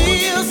 it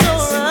feels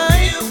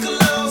alright. Real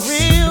close.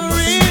 Real,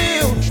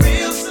 real.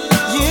 Real slow.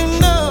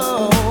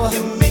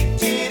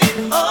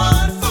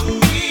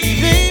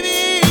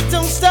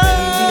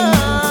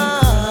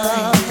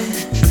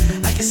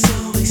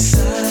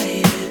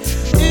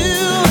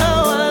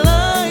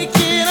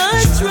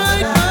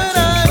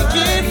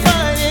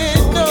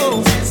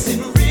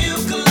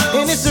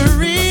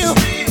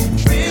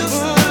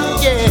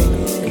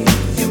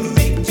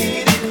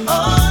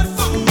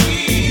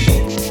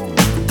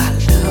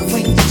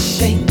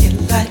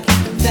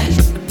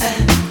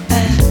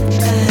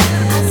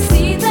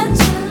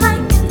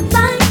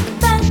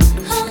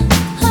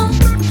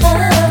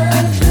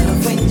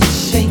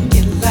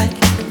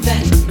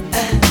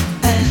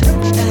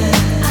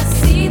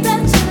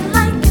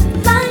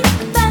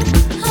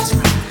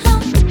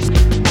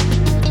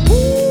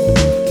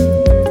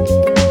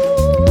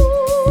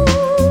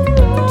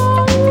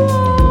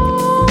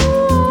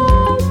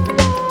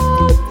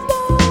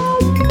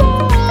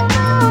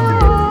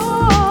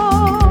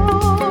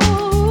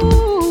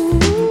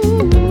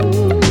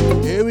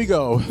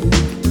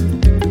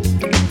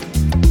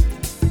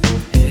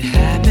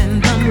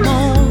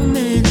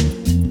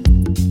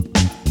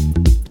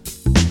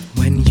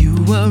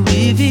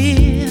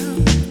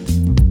 reveal.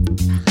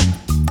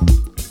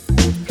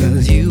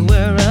 'Cause you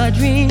were a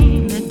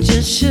dream that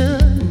just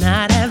should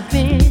not have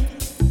been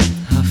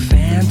a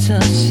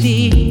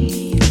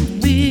fantasy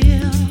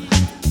real.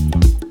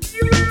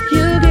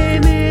 You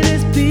gave me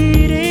this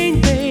beating,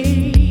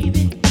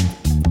 baby,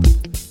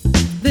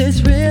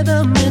 this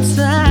rhythm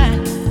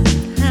inside.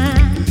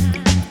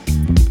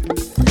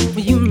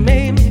 You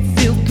made me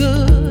feel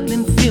good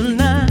and feel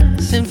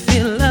nice and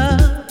feel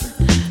love.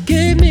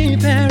 Gave me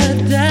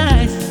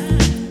paradise.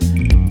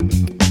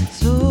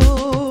 So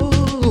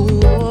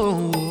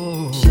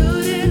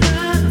shouldn't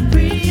I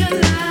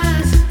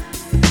realize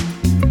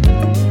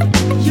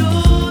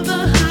you're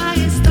the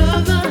highest of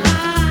the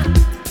high?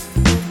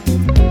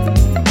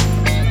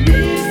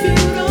 If you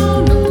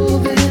don't know,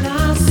 then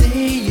I'll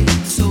say it.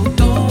 So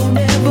don't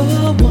ever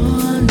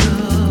wonder.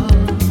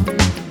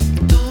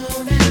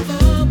 Don't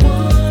ever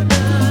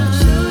wonder.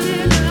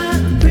 Shouldn't I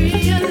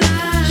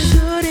realize?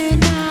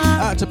 Shouldn't I?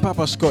 Out to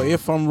Papa Scott,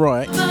 if I'm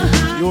right,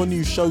 your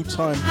new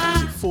showtime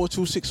is it 4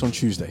 till 6 on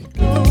Tuesday.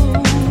 If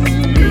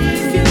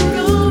you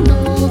don't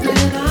know,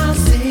 then I'll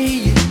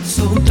say it.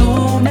 So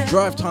don't ever.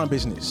 Drive time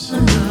business.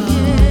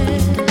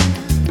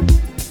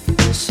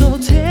 So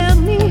tell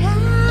me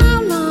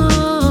how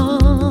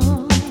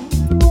long.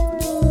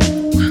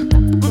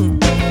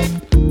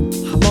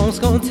 How long it's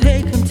gonna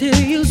take until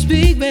you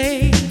speak,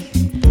 babe?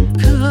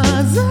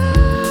 'Cause I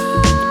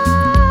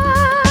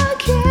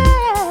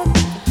can't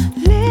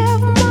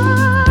live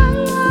my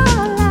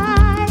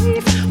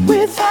life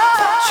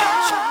without you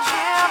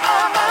here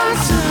by my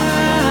side.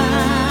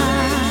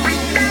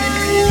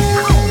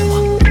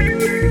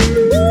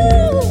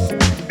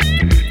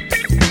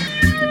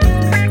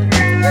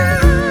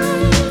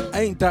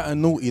 Ain't that a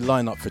naughty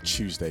lineup for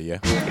Tuesday, yeah?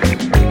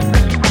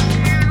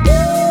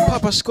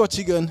 Papa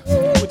Scottigan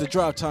with the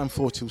drive time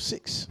 4 till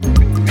 6.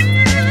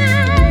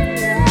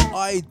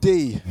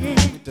 ID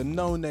with the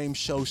No Name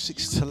Show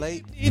 6 till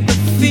 8.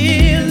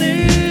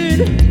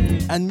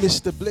 Feeling And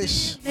Mr.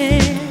 Bliss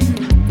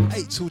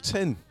 8 till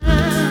 10.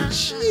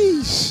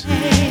 Jeez.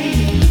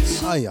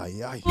 Aye,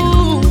 aye, aye.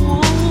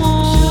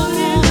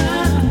 shouldn't I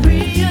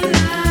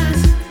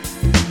realize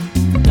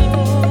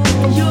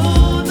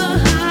you're the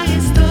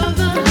highest of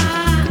the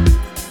high?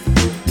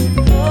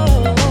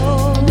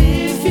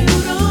 If you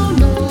don't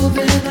know,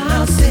 then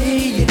I'll say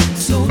it.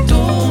 So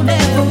don't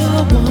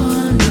ever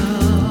wonder.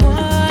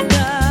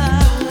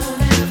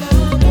 Don't ever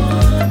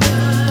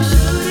wonder.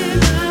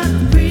 Shouldn't I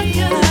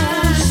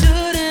realize?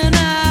 Shouldn't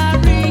I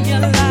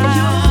realize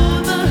you're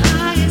the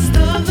highest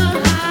of the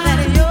high?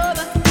 That you're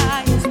the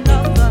highest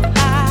of the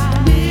high.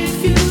 If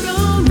you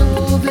don't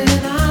know,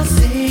 then I'll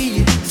say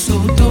it. So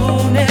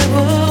don't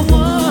ever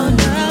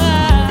wonder.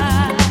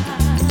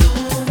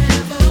 Don't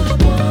ever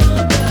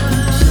wonder.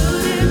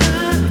 Shouldn't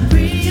I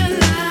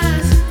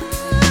realize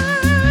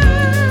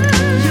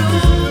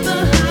you're the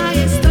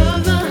highest of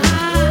the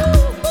high?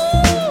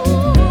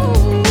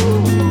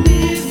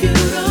 If you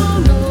don't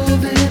know,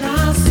 then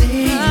I'll say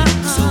it.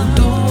 So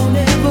don't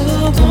ever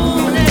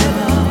wonder.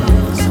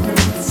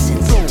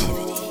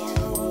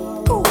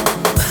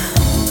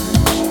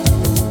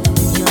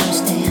 You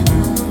understand?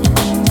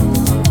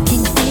 Can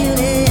you feel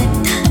it?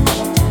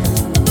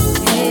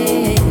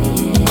 Yeah.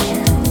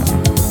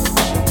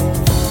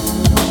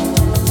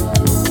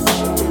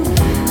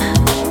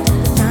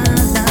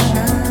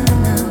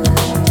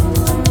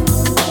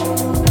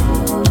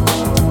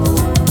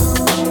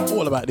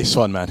 All about this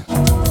one, man. Girl,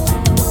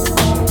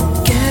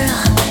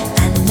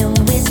 I know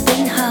it's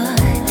been hard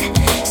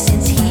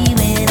since he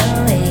went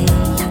away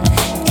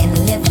and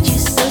left you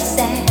so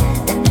sad.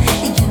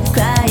 You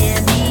cry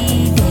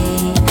every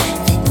day.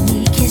 Let me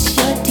kiss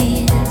your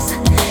tears,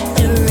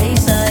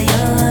 erase all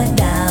your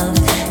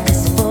doubts.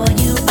 'Cause for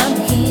you I'm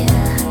here.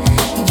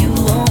 You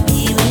won't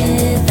be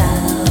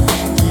without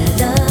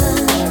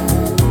love.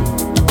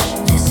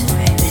 Listen,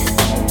 baby,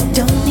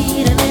 don't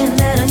need a man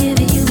that'll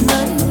give you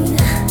money.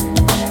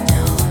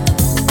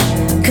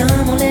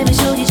 Come on, let me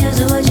show you just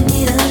what you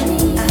need,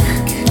 honey. I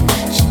got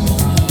what you need.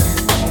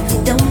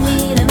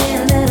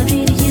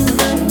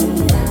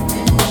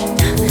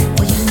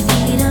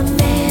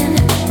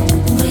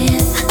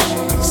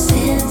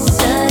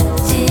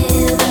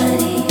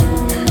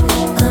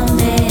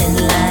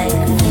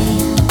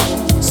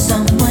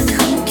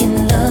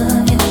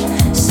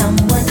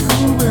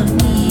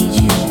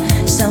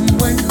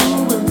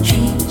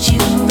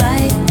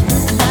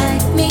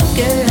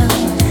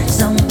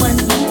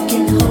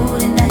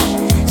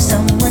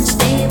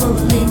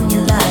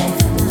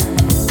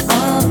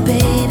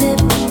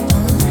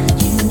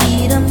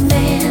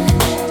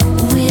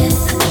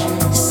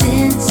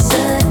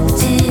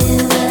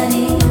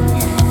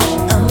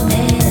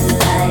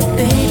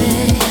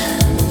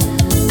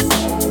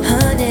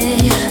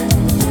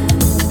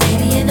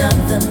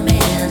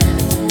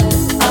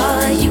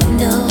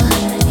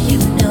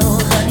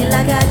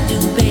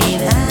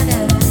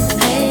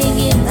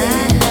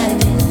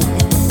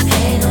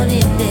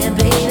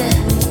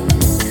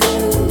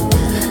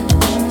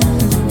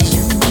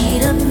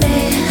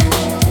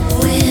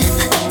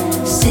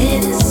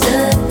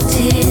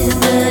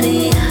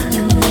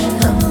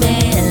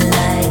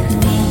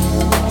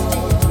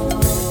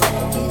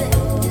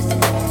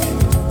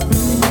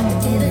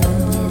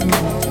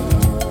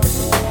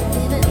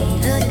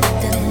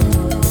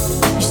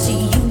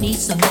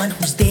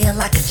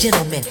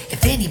 gentleman.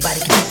 If anybody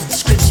can fit the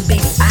description,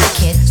 baby, I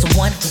can.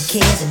 Someone who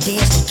cares and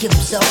dares to give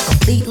himself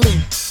completely.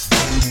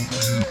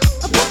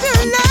 A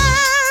popularity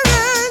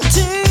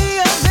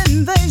of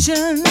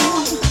invasion,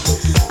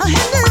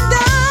 handed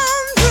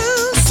down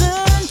through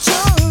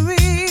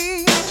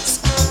centuries.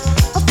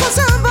 Of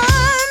course, our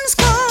rhymes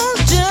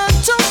called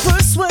gentle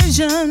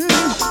persuasion.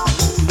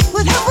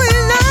 What have we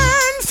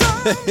learned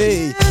from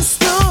Hey. this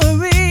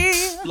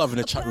story? Loving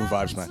the chat room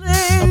vibes, man.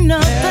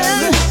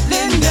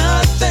 Apparently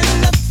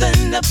nothing,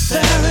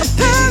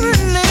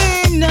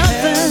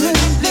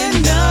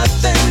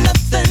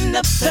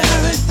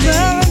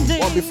 apparently.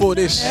 One before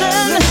this,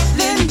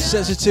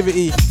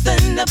 Sensitivity,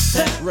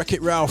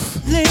 Wreck-It Ralph.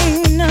 Nothing,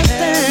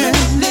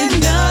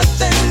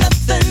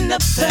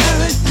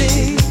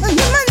 apparently.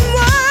 Human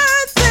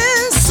worth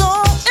is so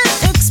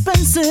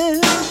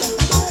inexpensive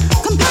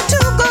compared to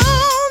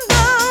gold,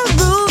 the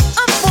root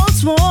of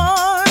false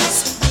wars.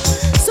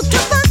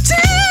 Subtract the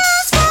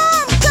tears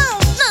from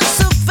countless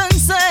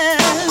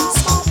offenses.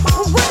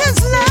 What is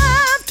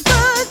left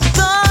but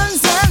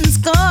guns and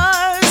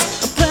scars?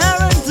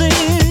 Apparently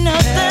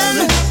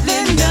nothing.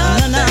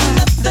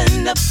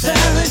 Apparently nothing.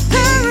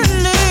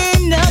 Apparently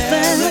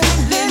nothing.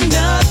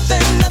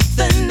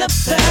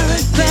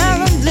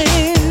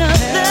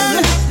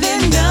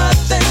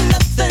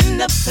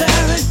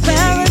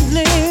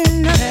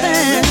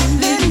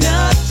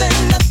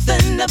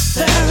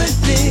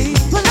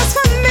 Well, as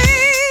for me,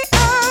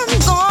 I'm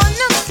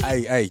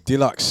gonna Hey,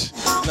 Deluxe.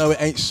 No, it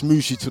ain't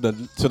smooshy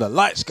till the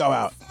lights go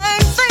out.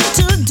 same thing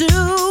to do.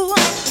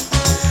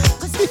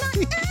 'Cause we're not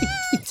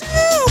into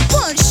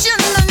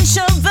pushing and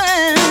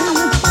shoving.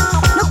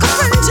 No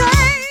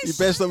confrontation. You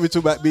best not be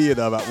talking about me, you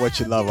know, about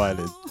watching Love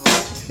Island.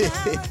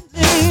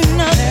 Apparently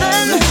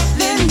nothing.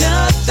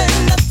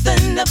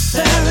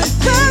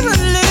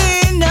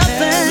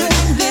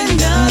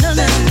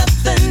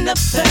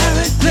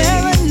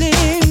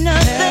 Apparently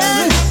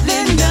nothing.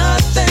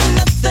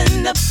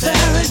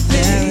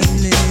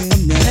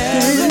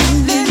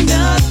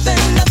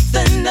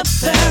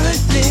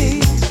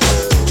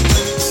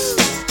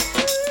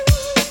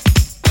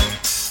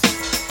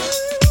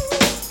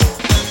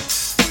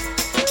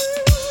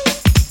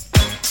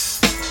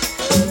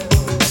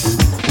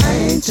 I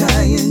ain't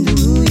trying to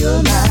rule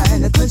your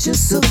mind, a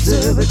conscious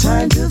observer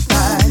trying to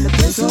find a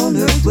place on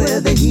earth where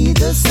they heed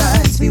the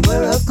signs.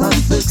 Beware of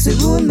conflicts that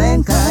ruin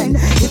mankind.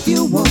 If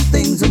you want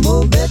things to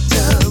more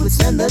better,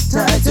 withstand the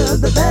tides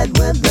of the bad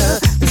weather.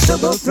 The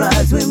struggle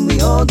thrives when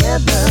we all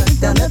gather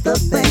down at the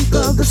bank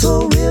of the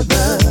Soul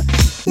River.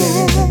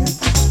 Yeah.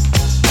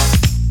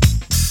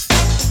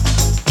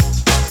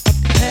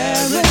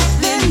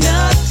 Apparently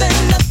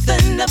nothing,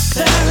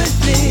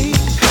 apparently.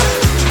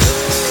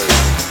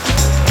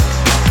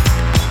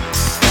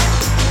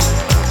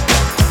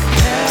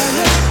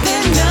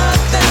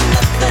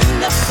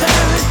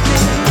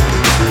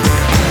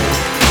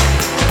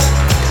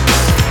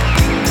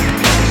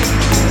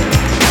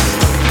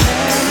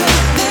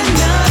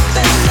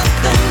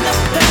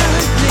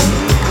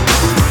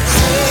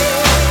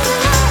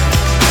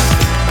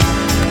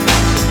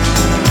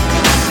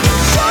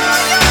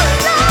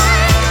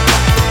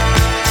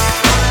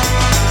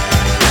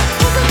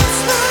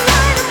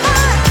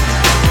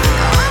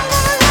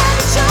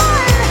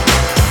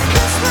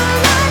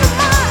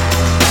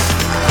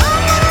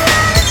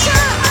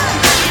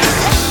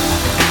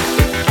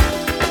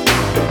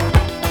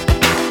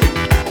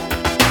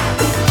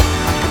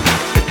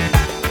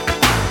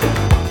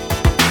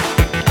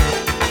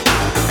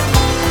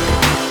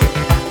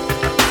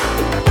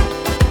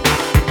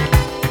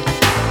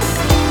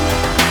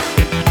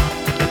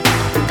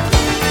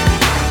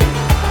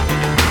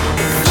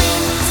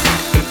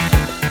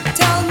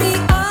 Tell me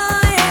I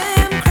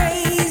am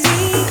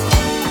crazy,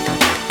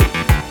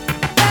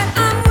 that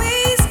I'm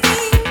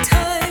wasting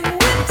time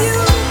with you.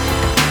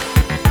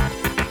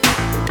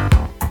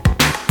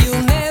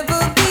 You'll never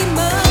be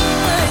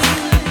mine.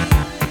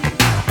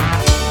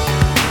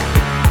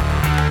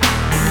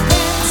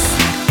 That's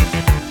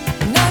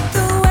not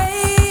the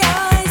way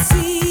I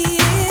see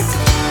it.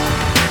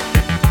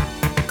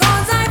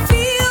 'Cause I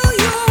feel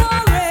you're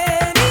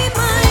already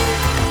mine.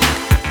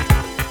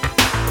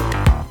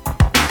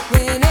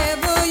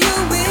 Whenever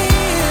you're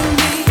with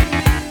me,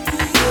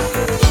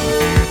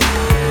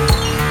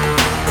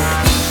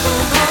 people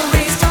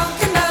always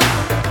talking about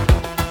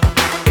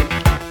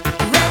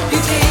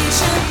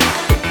reputation.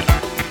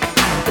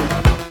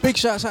 Big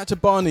shouts out to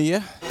Barney,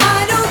 yeah?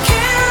 I don't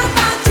care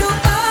about your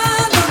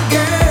other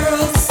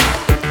girls.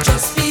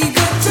 Just be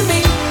good to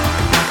me.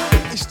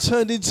 It's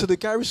turned into the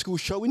Garage School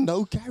show with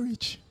no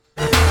garage.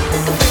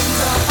 Friends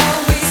are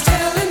always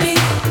telling me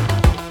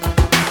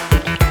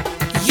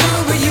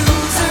you're a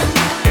user.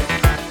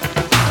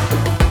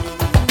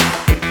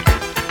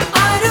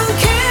 I don't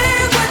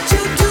care what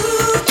you do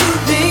to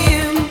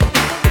them.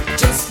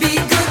 Just be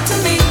good to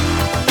me.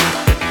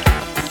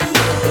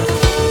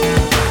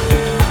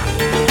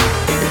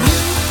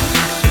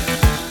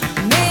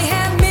 You may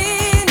have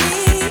many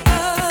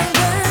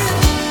others,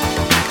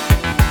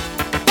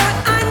 but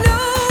I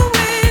know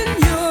when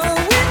you're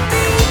with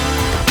me,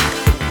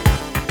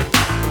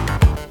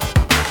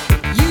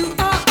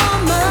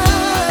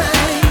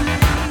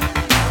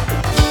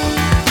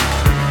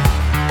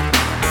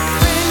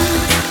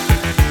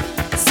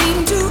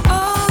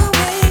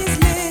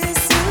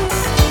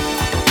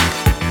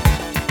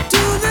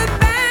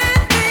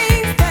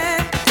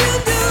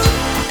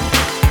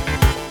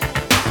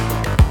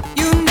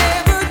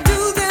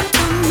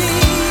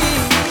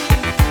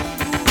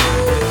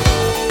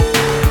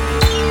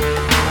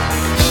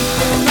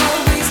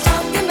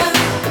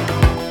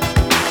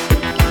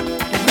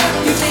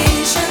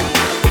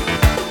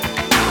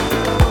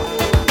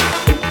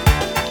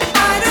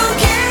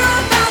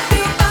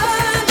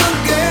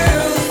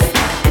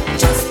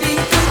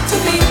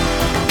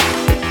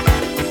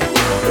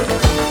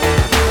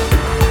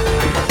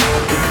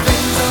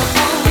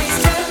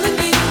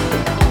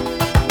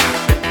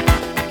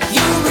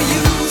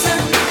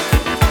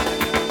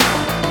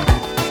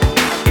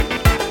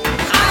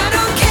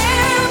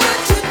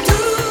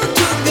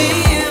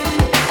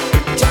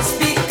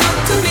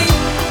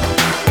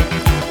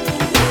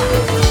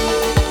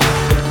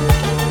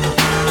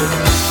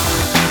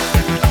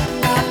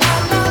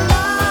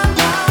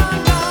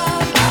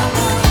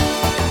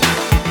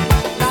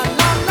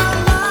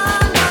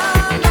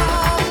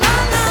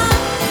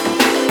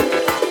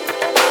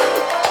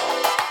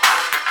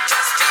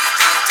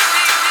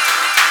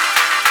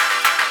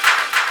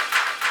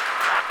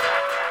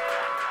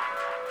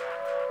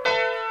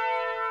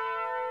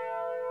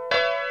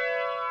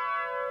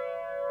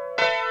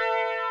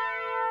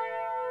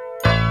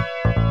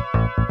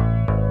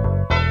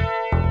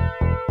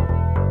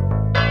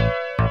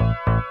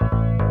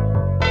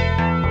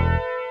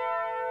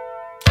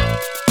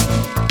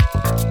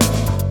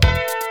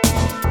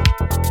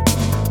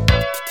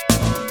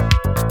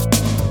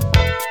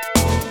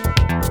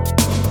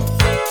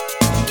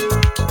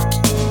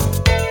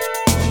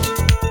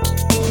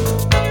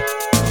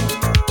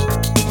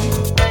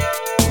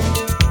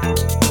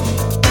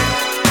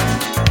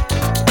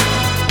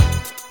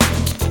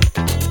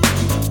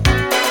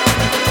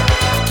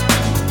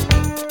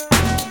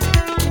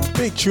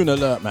 Tune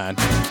alert, man.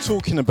 What are you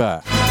talking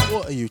about?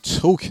 What are you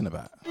talking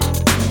about?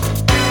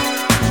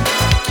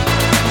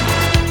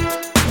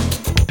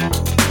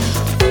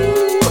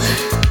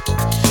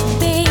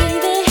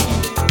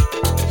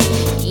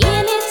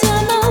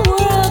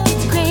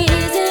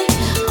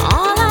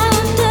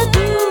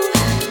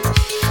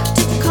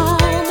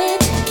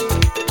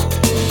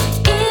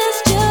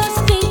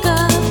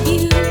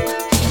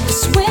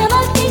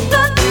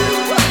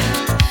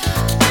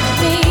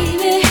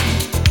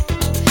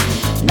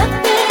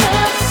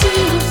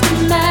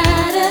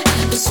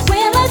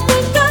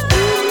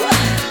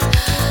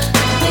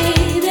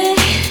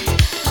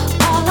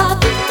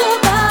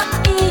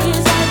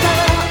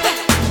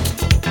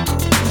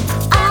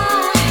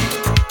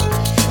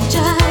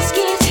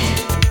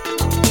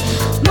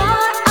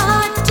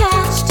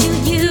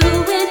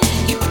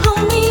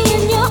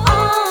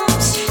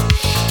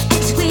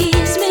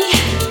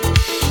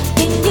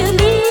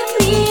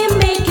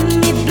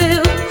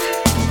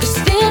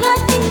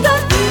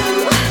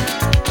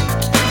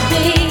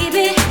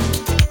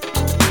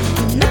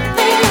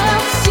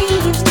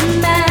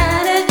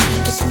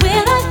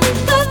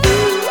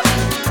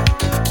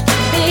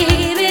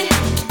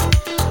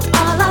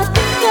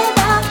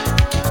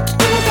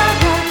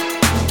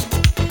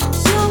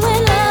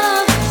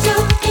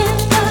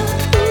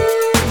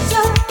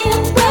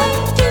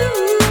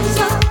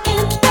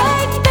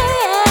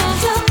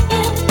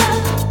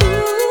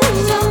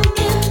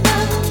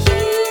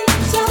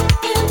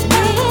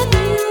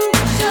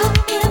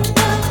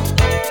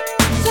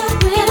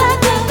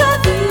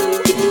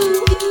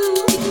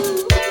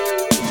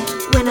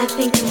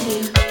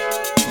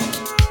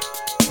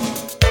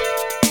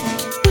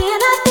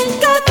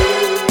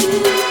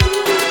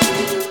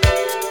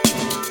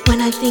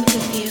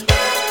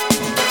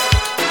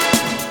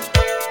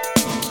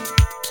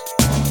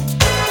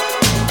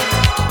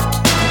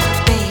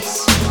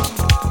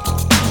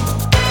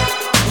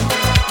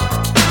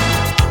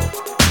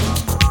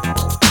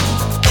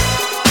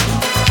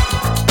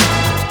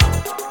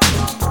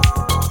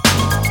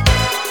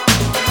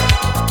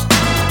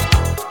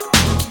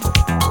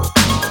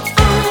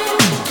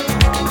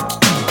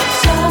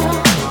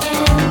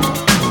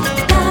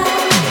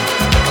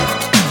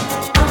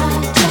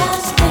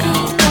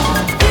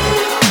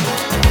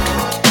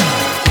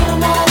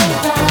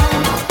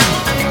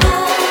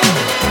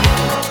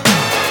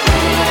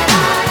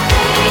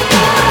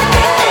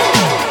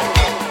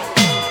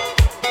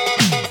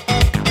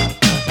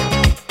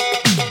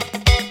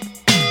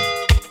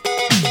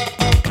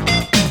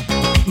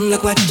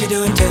 Look what you're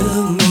doing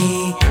to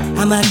me.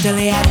 I'm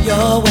utterly at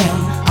your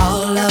whim.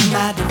 All of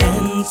my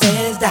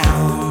defenses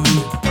down.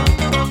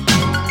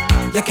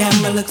 Your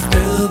camera looks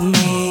through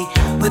me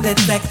with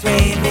its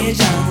X-ray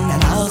vision,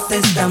 and all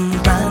systems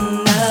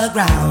run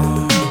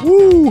aground.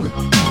 Woo!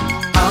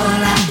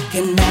 All I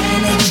can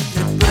manage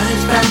to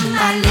push from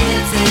my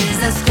lips is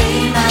a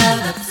scream of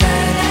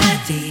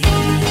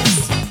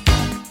absurdities.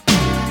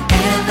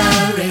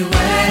 Every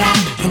word I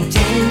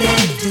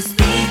intended to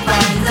speak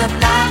winds up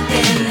locked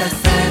in the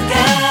circuitry.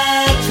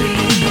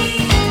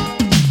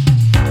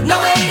 No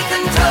way to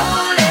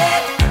control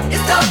it,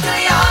 it's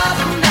totally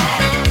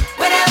automatic.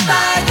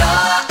 Whenever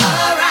you're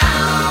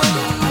around,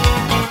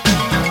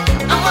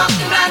 I'm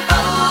walking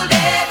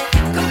blindfolded,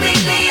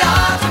 completely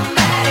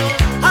automatic.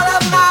 All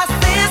of my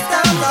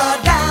systems are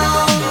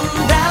down,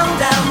 down,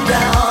 down,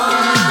 down.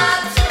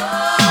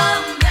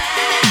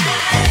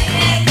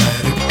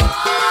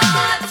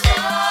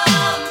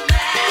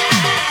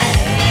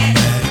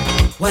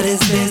 What is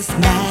this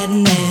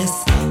madness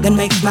that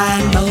makes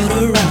my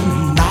motor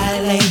run? My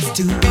legs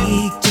too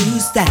weak to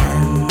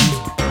stand.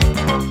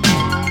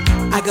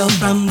 I go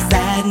from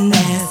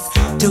sadness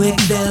to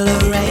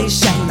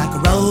exhilaration like a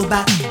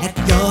robot at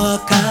your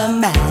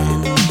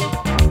command.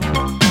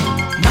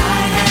 My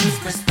hands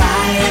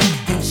perspire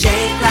and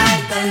shake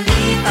like a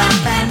leaf.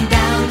 Up and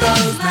down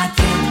goes my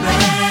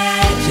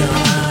temperature.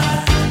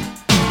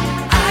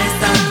 I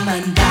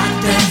summon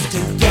doctors to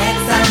get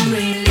some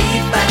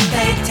relief, but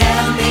they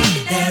tell me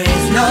there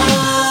is no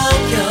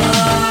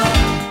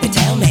cure. They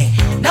tell me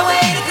no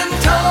way to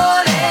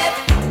control it.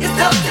 It's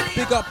totally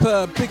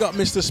Big up,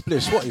 Mr.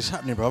 Spliffs. What is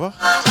happening, brother?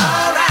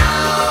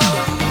 around.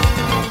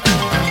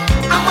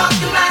 I'm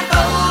walking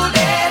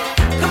blindfolded,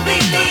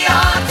 completely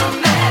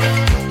automatic.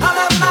 All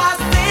of my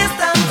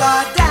systems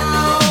are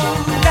down,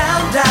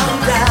 down, down,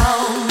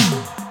 down.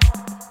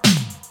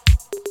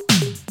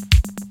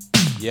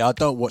 Yeah, I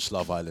don't watch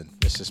Love Island.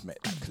 Let's just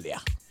make that clear.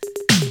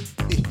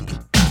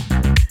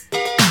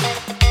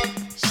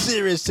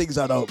 Serious things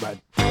I don't, man.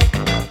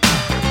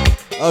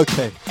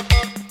 Okay.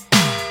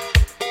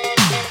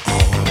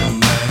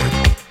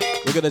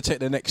 We're gonna take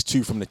the next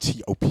two from the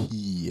TOP,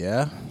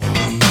 yeah?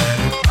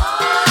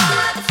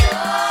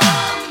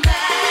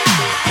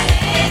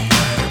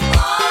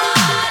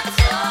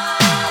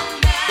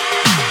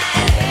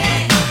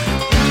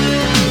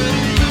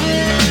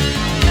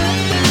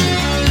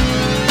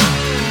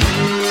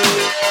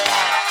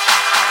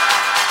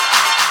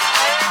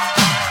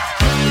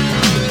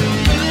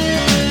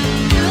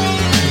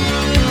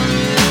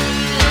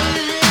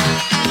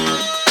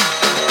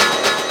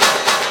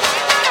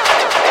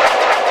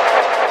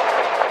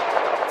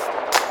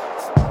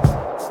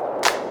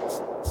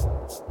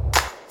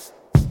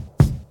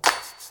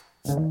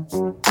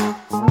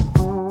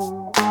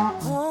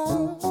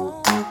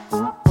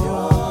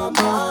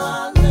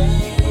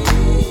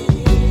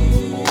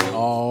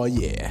 Oh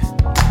yeah.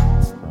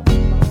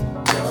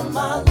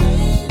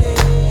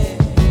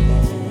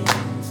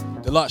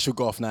 The lights should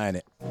go off now,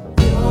 innit?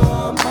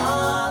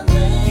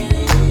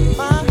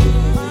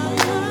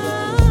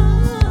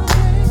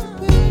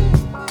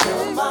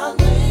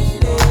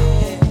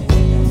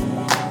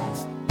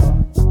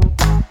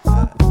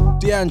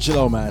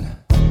 D'Angelo, man.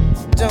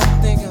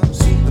 Don't think I'll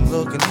see them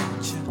looking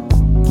at you.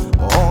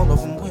 All of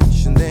them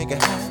wishing they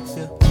could have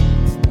you.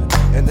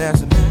 And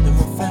as a matter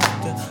of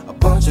fact, a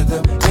bunch of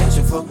them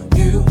itching for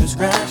you to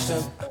scratch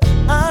them.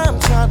 I'm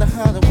trying to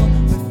hide what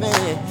we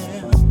feel.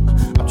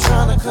 I'm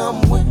trying to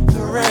come with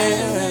the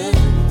rain.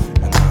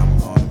 And I'm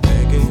gonna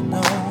make it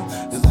known,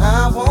 'cause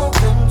I want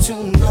them to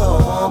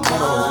know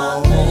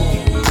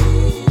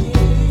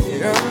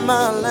you're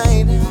my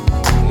lady.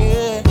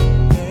 Yeah,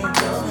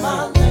 you're my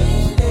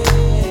lady.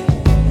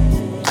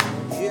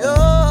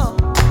 You're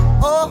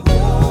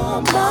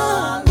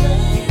my lady.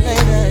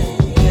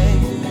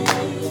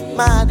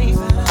 My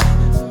diva,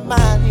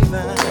 my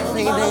diva,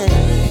 lady.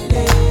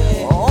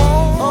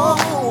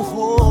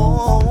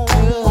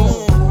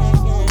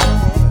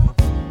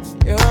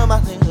 You're my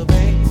little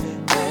baby,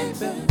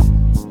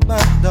 my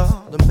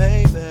darling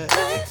baby.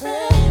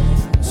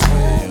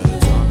 Swear you're the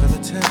talk of the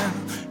town,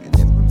 and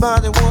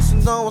everybody wants to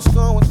know what's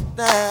going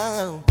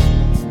down.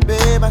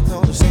 Babe, I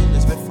told you seen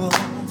this before.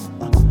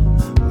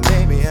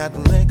 Maybe at the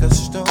liquor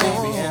store,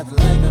 maybe at the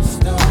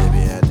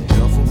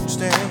health food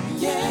stand.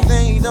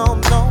 They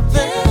don't know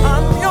that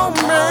I'm your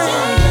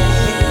man.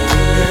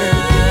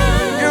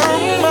 You're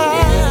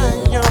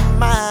mine, you're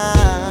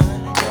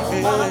mine,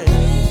 baby.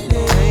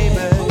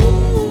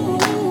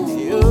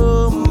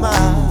 You're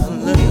my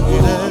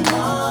lady.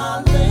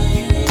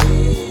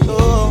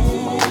 Oh,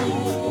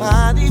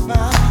 my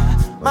divine,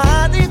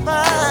 my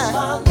divine.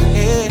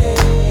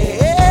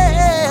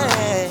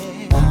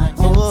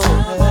 Oh,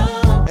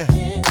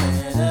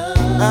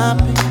 I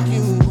pick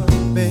you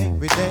up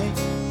every day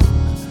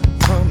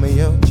from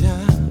your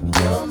job.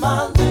 You're my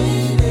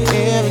lady.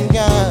 Every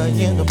guy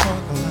in the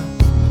parking lot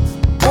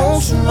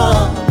wants to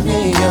run me.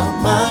 You're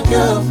my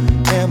girl,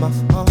 and my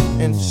heart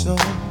and soul.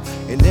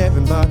 And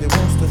everybody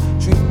wants to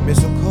treat me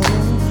so cold.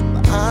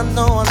 But I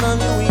know I love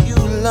you and you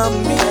love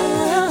me.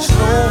 There's no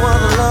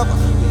other lover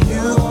than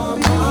you.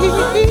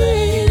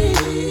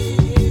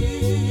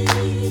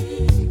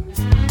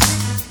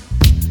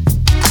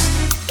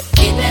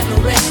 It never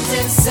rains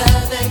in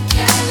Southern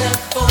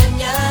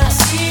California.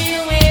 See you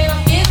when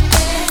I get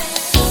there.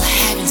 I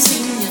haven't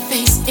seen your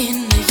face in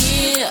a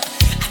year.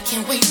 I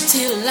can't wait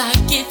till I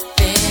get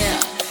there.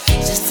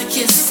 Just to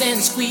kiss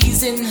and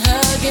squeeze and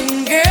hug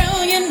and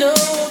girl, you know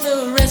the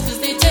rest 'cause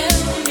they tell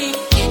me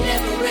it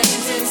never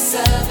rains in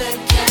Southern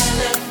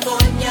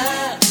California.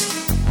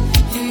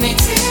 And they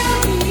tell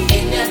me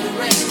it never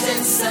rains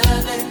in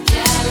Southern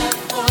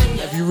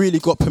California. Have you really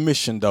got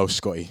permission though,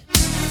 Scotty?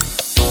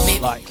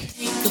 Like,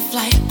 Take a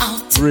flight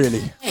out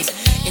really?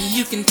 and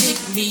you can pick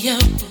me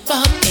up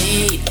about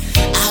 8.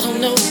 I don't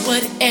know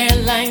what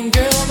airline,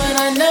 girl, but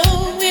I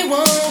know it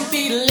won't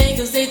be late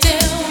 'cause they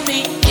tell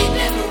me it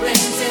never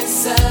rains in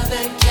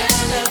Southern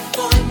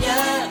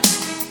California.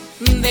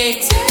 They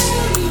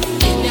tell me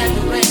it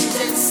never rains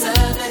in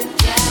Southern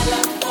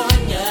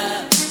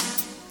California.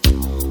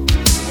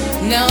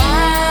 Now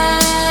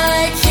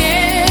I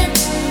can't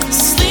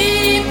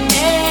sleep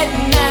at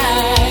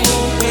night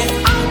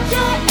without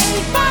your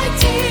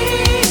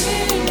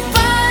 8x10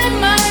 by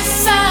my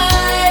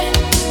side.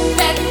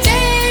 That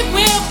day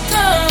will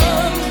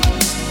come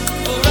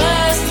for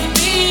us to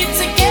be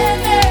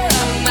together.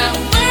 I'm not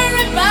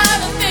worried about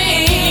a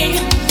thing,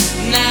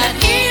 not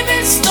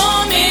even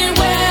stormy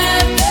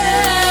weather.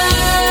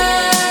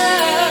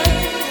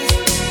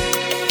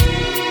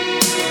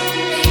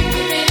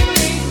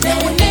 Now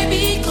it may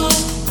be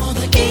cold on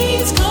the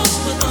East Coast,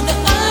 but on the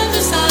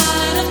other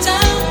side of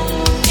town,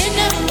 it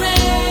never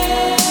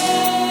rains.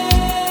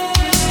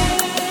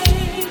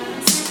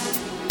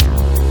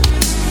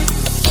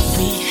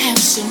 We have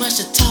so much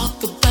to talk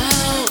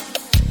about,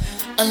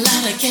 a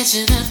lot of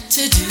catching up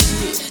to do.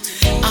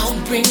 I'll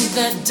bring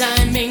the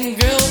diamond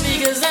girl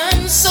because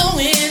I'm so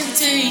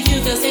into you.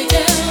 'Cause they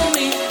tell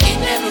me it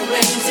never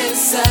rains in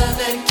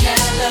Southern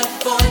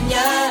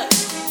California.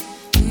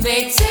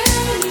 They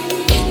tell me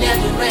it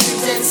never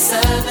rains in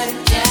Southern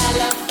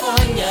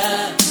California.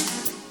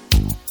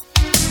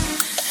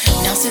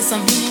 Now since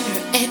I'm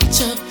here at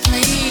your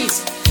place,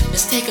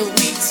 let's take a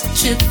week's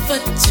trip for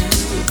 2.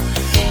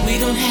 We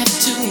don't have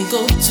to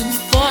go too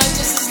far,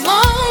 just as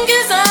long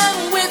as I'm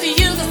with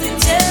you. 'Cause they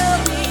tell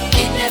me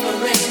it never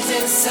rains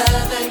in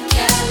Southern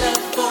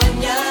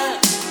California.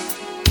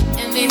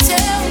 And they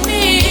tell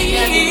me it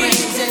never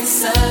rains in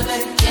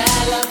Southern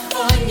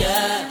California.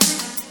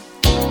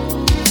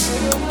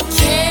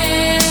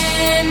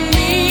 Can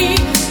we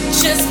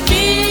just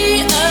be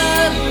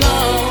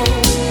alone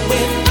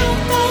without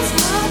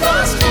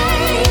those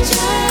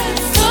strangers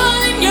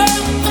calling your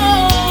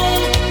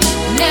phone?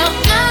 Now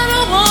I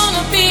don't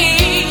wanna be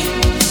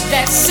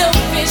that so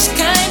selfish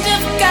kind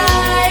of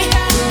guy,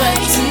 but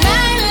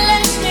tonight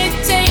let me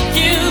take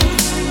you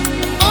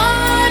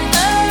on a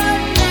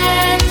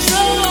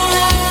natural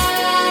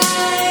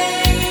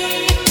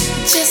ride.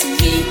 Just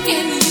me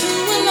and you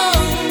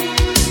alone.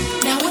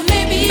 Now it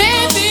may be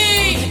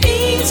the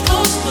East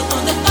Coast, but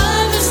on the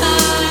other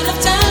side of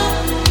town,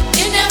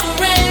 it never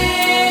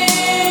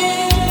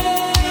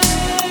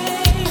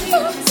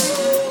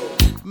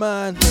rains.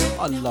 Man,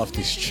 I love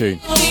this tune.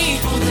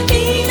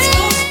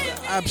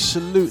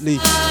 Absolutely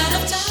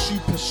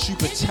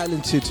super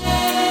talented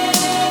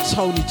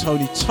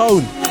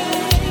Tone.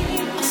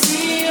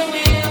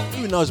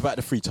 Who knows about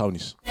the three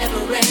Tonys? Never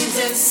rains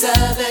in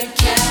Southern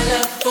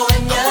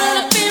California. I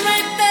wanna be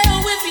right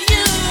there with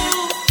you.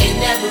 It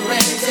never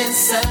rains in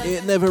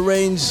It never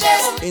rains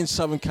in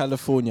Southern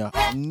California.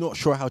 I'm not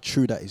sure how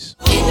true that is.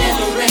 It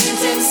never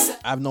rains in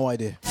I have no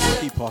idea.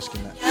 Keep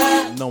asking that.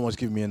 No one's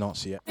giving me an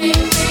answer yet. It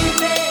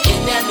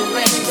never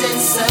rains in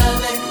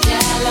Southern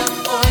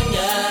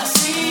California.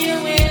 See you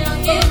when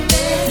I get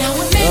there.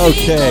 Now it may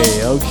Okay. be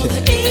on the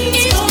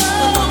East Coast,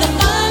 but on the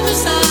other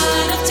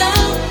side of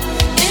town,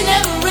 it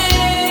never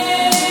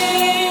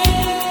rains.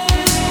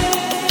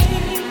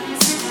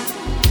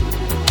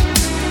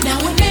 Now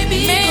it may be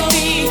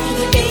on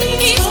the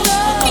East Coast,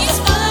 but on the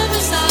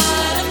other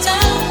side of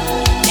town,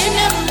 it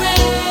never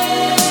rains.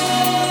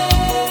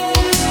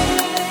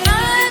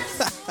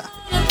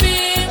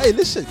 Hey,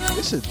 listen.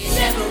 It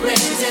never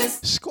rains in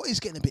Scotty's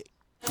getting a bit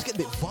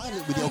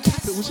violent with your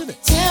capitals, isn't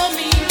it? Tell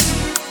me,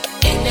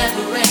 it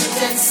never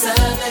rains in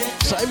Southern.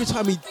 So every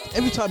time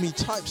he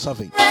types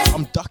something,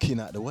 I'm ducking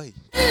out of the way.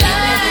 It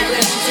never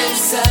rains in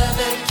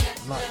Southern.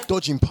 I'm like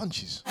dodging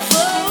punches.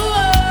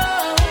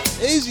 Oh,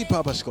 Easy,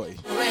 Papa Scotty.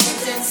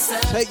 rains in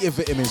Southern Take your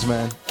vitamins,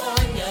 man.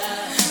 California.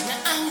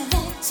 Now I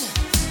want to.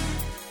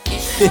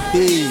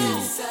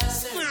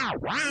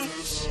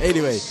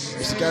 Anyway,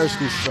 it's the Garage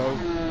School show,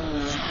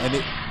 and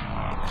it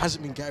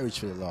hasn't been garage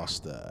for the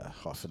last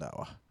half an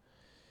hour.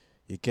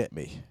 You get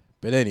me?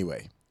 But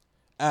anyway,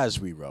 as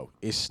we roll,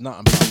 it's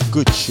nothing but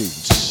good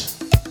tunes.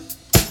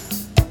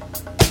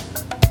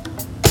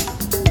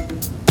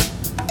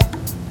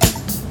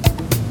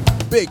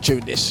 Big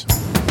tune this.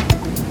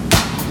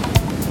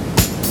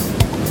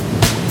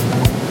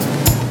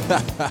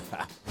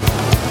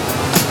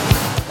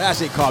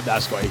 That's it, calm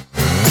down, Scotty.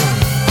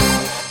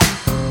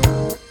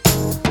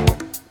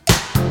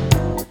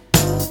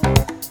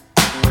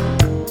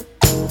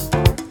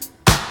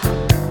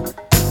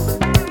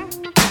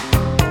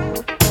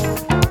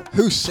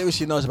 Who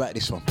seriously knows about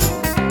this one?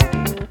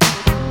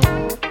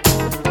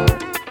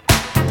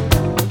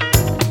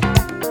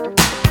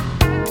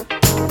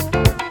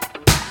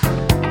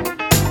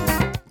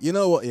 You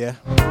know what, yeah?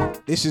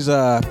 This is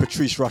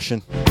Patrice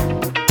Rushen.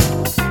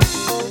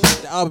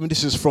 The album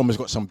this is from has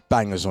got some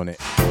bangers on it.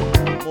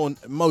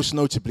 Most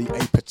notably,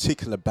 a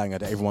particular banger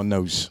that everyone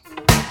knows.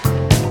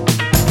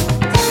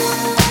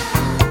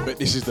 But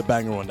this is the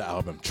banger on the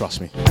album,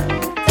 trust me.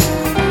 And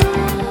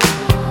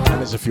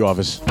there's a few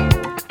others.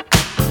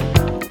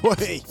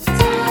 Wait,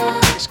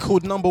 it's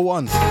called Number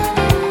One.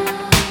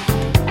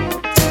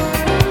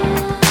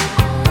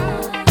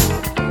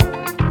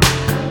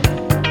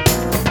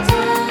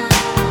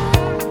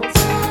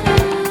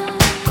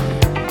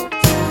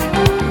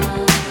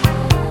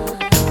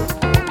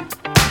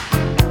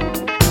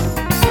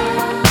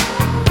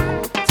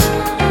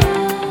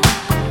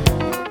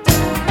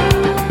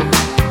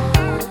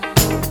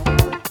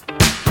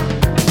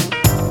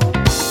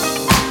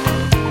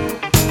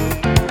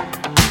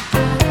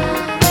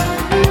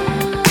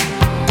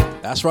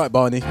 That's right,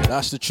 Barney.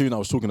 That's the tune I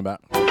was talking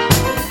about.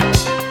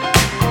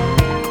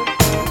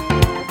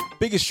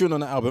 Biggest tune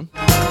on the album.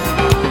 But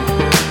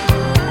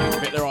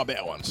there are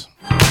better ones.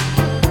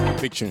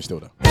 Big tune still,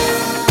 though.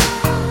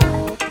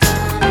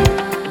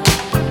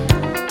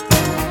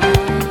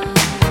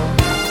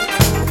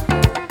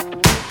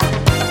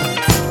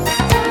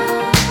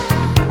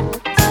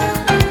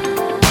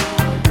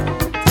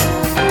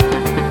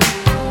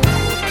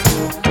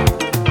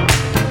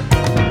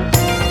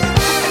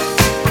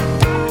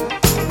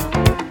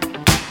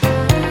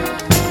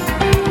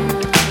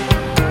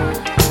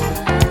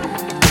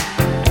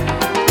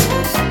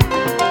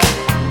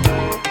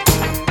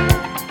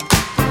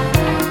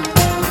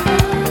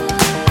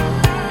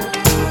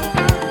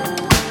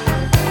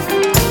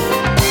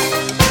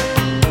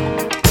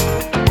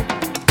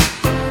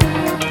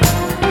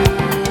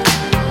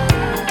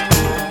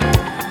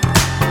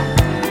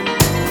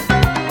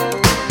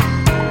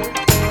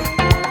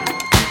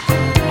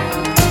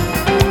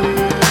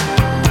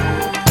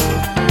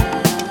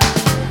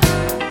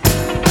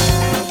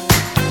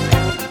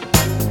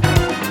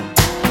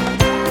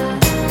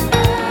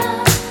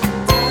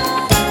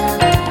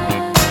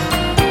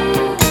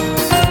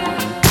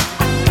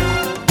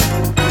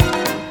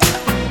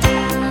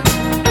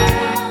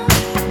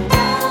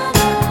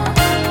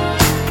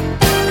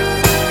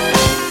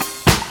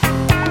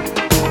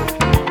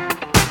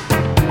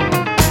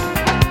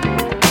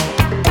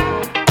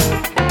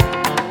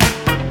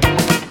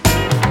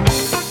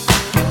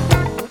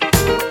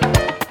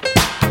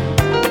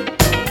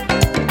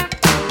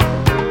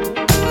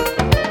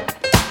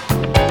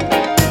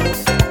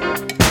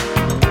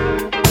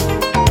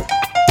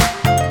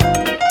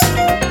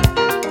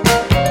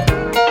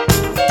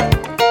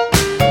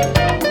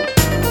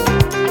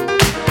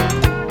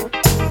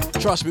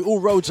 Trust me, all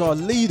roads are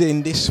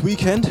leading this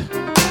weekend.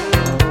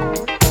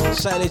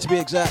 Saturday to be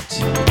exact.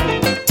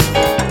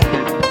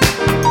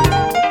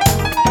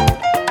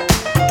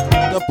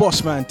 The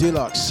boss man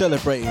Deluxe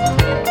celebrating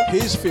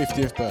his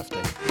 50th birthday.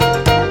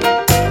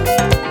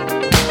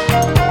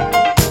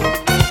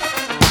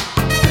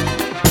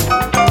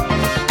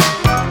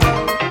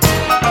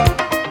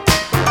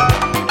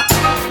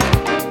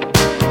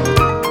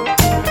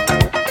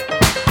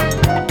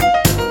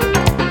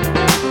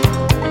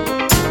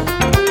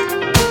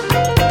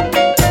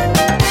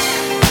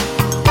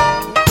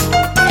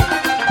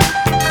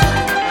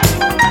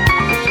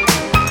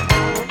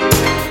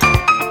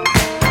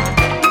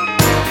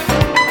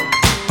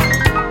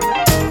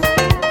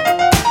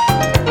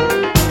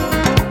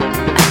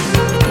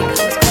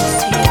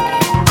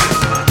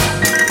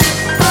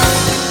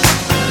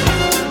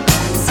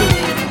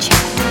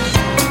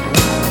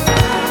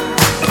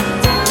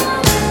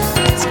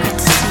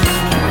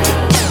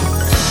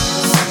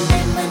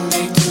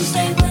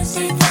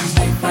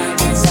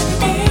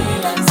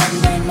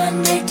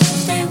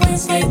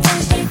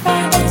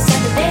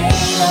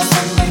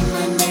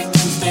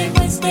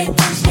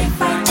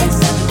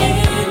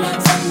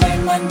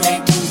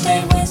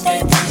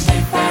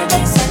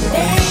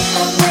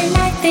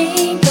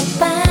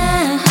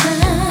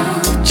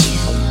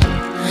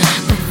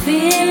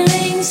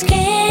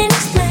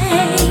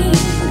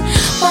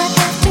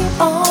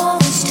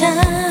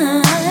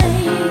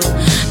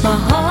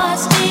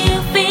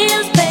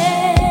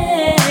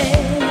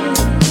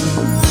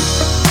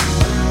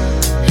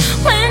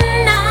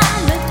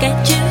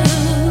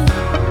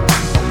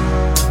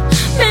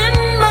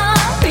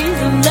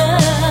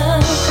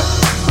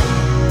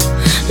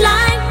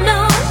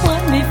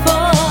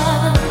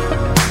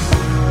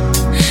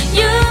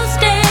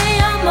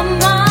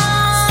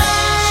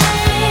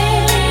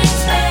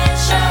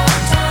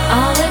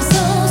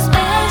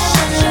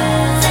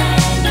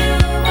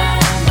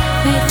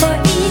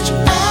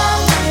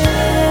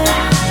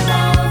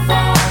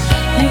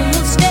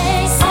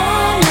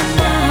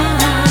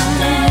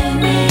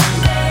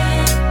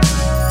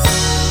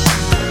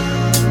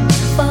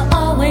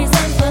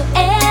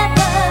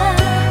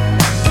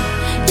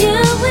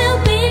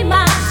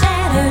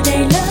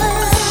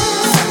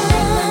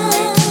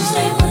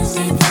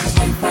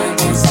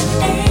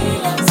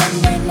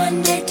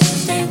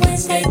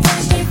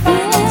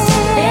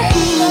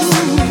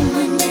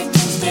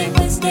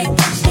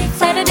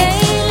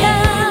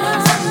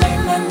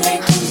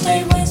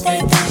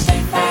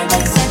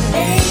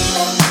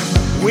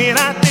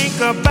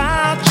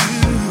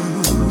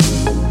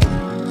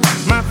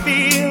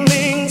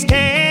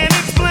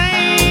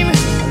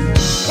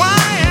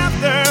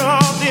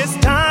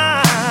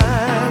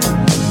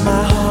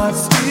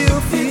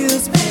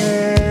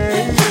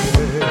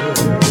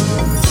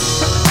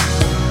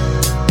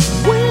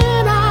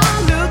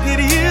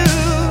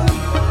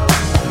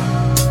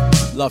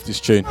 Love this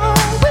tune.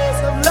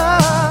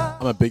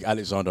 I'm a big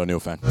Alexander O'Neal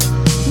fan.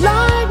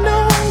 Like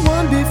no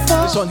one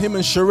before. It's on him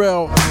and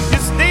Sherelle. You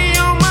stay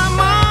on my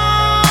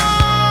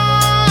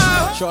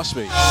mind. Trust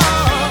me.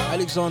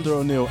 Alexander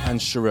O'Neal and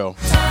Sherelle.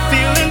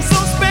 Feeling so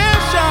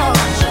special.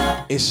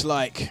 It's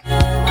like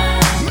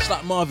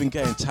Marvin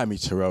Gaye and Tammy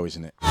Terrell,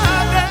 isn't it?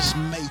 It's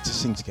made to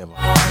sing together.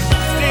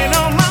 Staying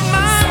on my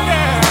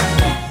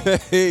mind, girl.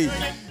 Hey,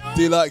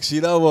 Deluxe,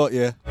 you know what,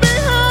 yeah?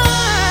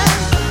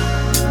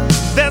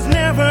 There's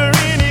never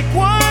any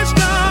question.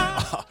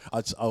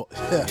 I'm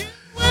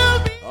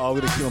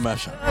gonna keep my mouth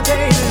shut.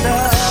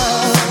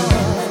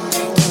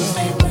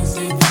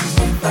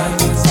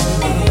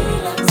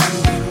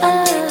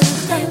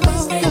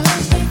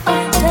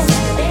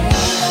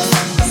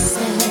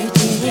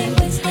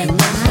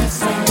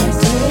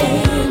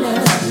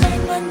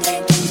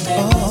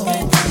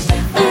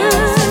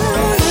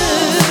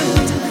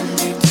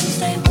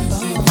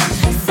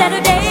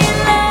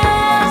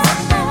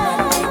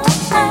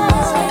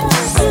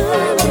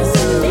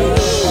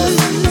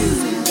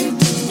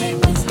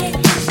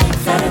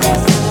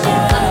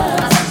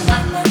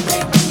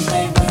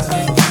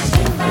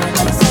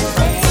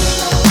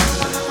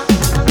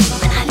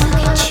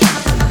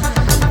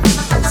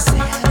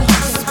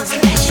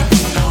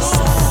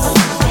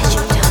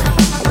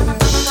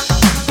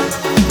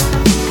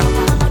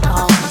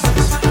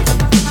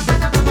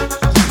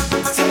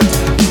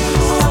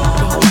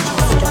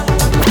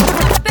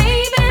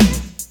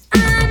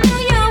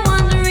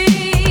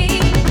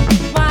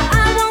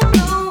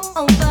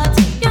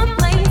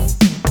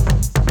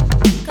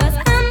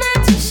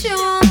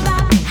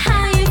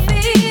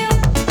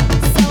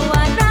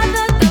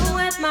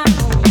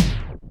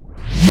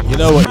 You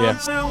know what, yeah?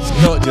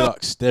 You know what,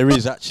 Deluxe? There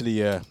is actually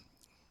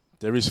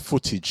there is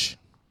footage.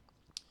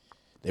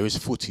 There is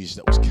footage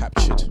that was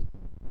captured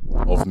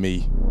of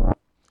me.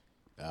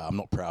 I'm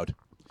not proud.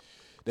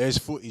 There is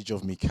footage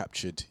of me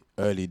captured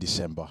early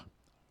December.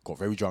 Got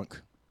very drunk,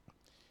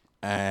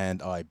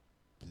 and I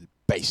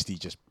basically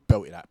just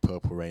belted out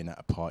Purple Rain at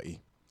a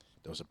party.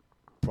 There was a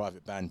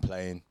private band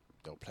playing.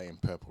 They were playing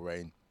Purple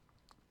Rain.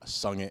 I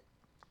sung it.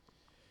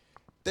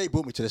 They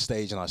brought me to the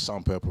stage, and I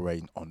sung Purple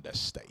Rain on the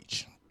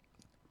stage.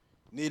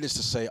 Needless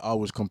to say, I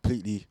was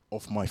completely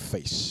off my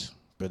face,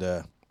 but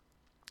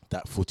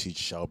that footage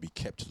shall be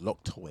kept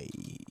locked away.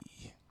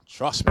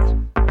 Trust me.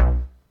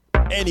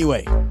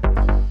 Anyway,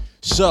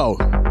 so,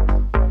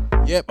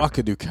 yep, I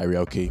could do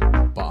karaoke,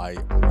 but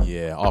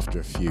after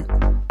a few,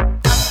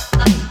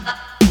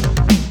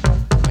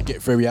 I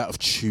get very out of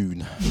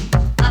tune.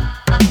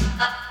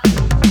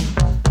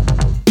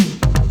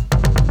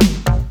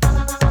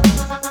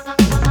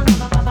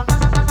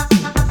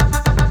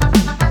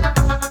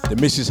 The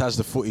missus has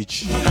the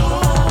footage,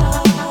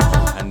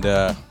 and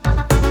I'm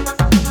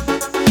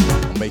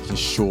making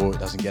sure it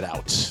doesn't get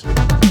out.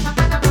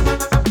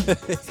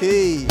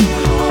 Hey.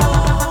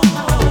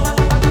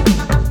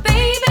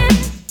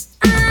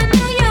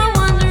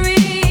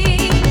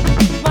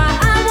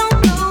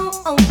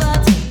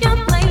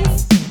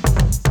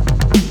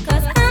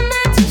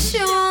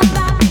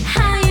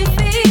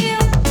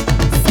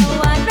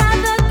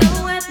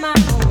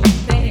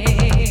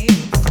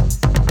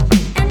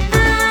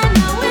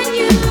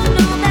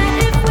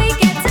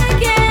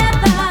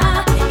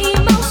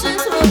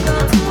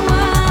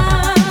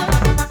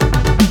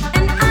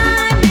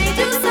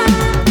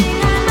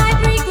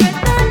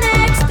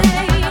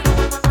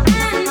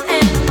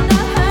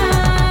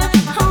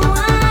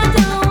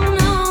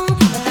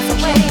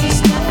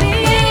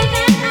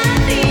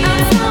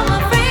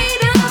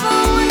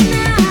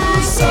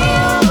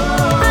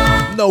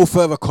 No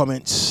further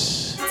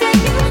comments.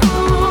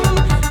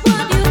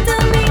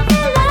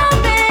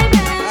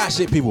 That's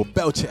it, people.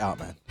 Belt it out,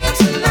 man.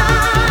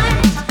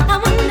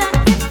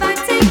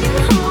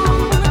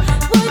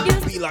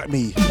 Be like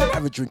me.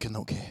 Have a drink and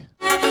don't care.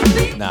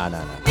 Nah.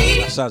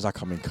 That sounds like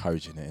I'm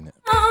encouraging it, innit?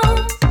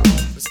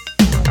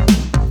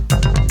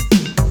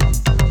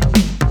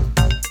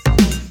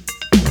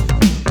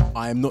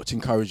 I am not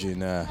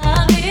encouraging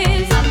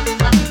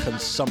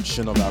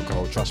consumption of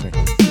alcohol, trust me.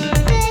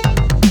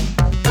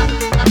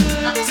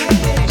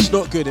 It's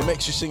not good, it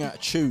makes you sing out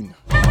of tune.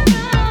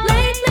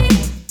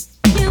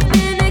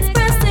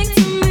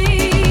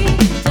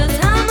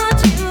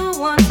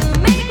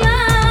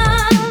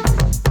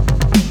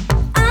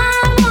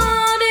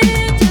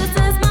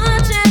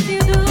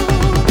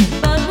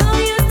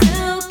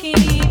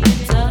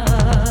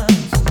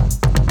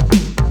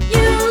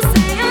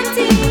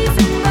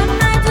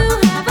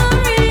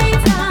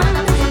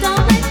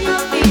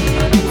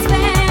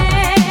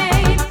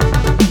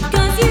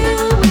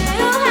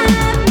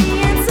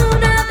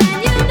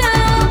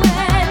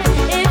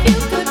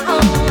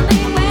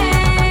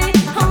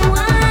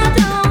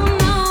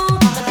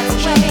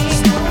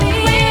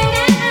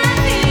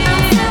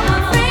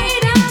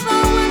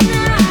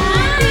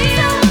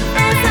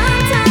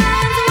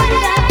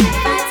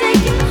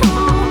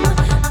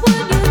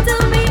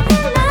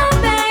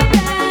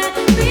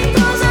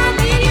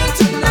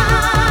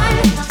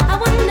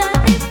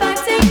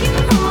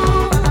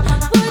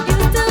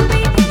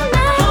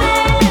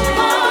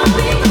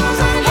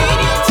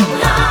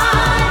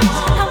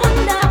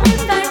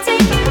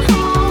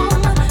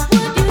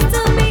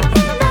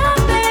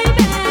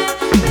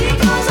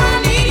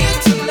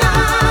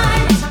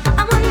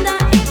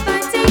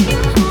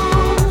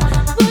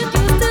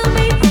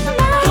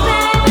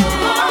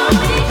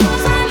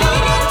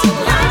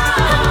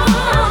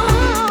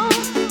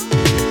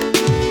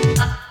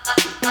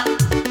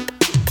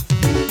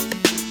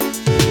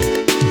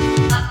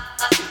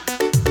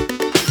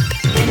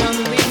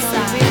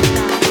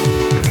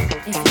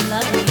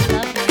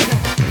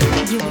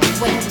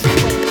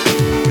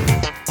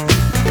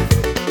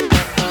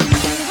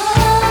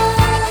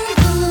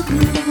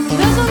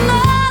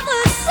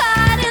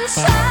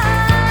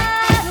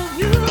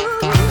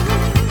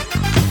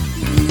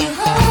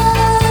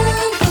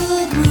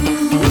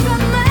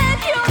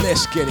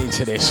 Let's get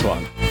into this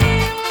one.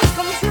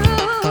 Come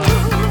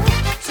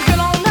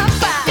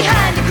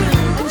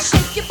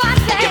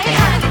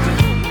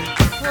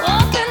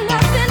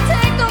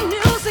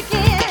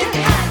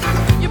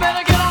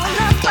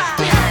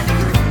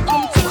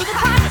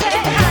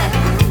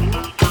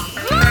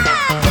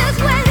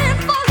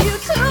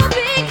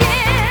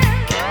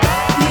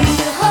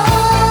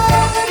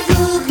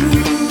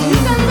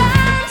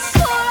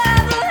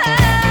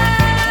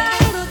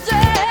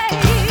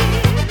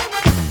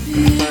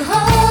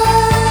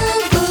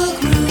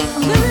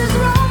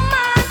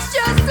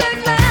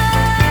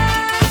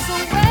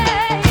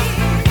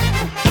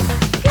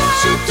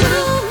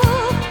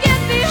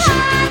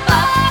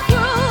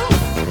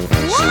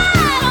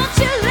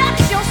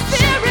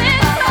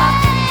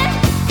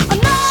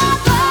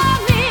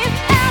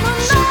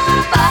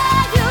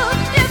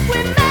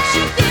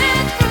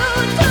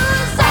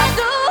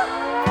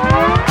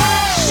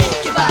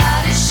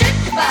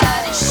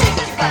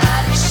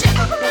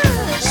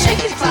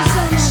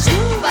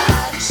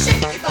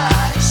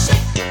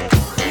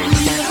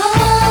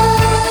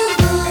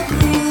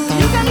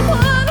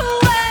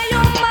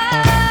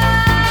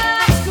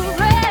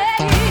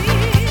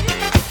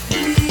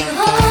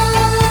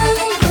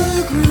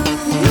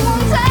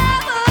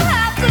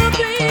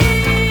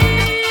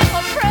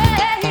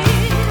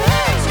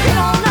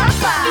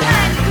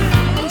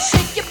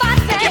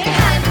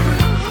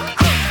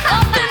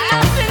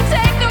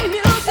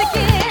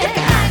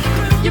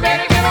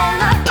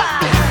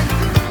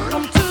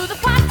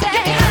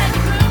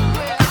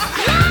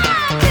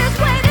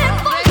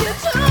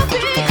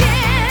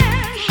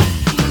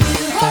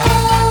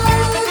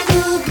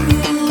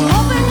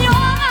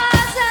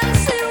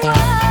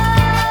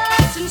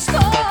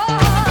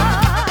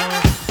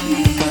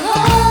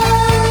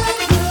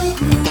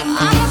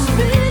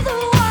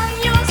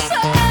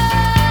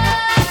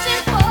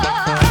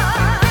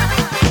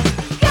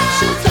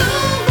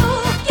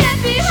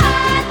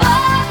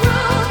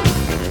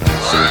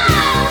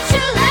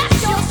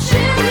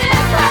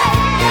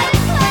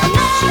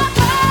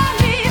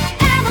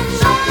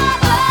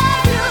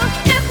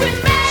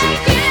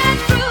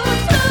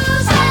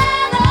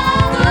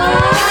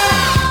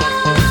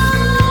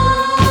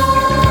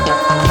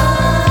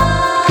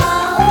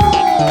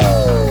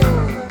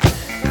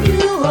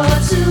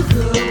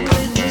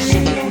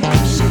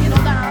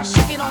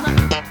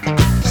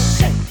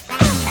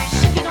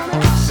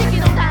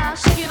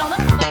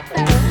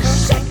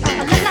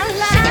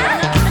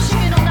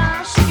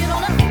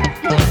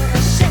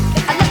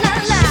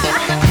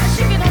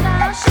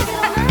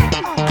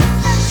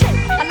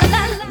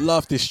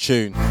this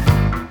tune.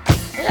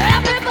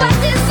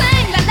 Everybody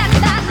sing la la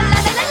la la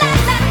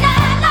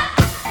la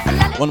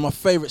la One of my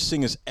favourite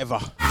singers ever.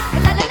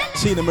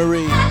 Tina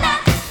Marie.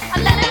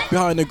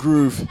 Behind the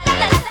Groove.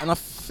 And I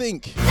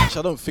think, actually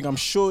I don't think, I'm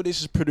sure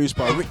this is produced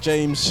by Rick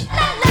James.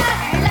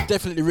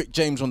 Definitely Rick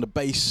James on the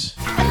bass.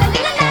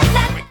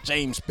 Rick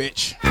James,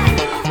 bitch.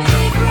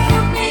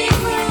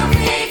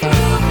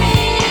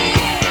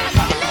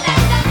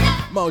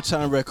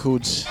 Motown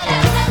Records.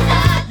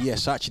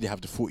 Yes, I actually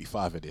have the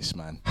 45 of this,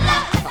 man.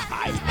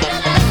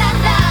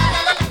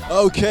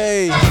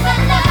 Okay.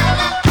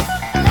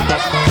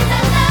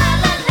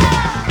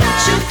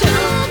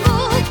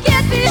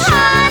 Get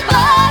behind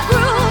my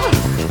groove.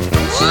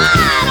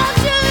 Why don't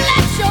you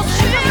let your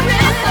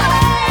spirit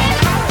fly?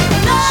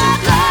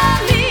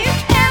 Love me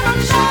and I'm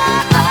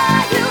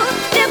love you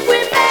if we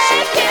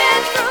make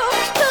it through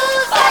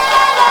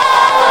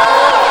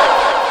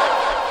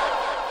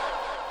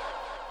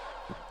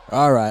to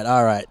All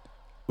right.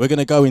 We're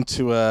gonna go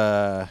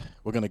into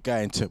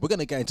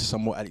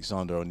some more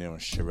Alexander O'Neal and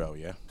Sherelle,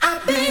 yeah.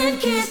 I've been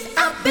kissed,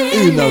 I've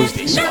been Who knows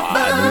this one?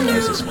 Who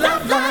knows this one?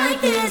 love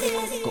like this.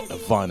 Got the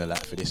vinyl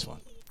out for this one.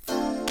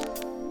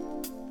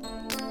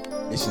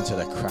 Listen to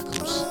the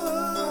crackles.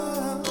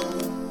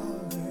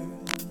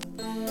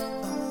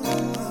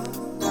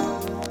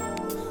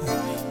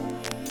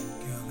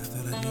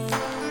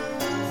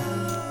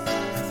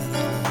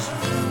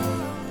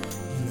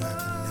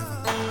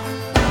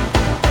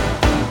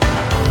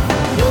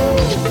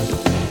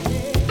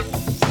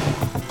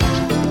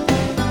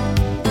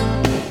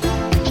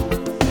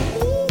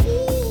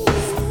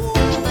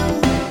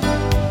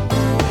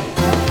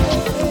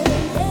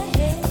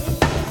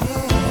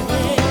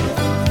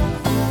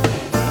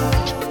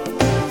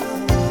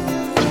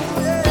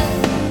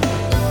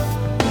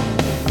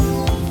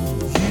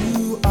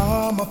 You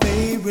are my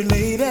favorite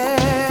lady.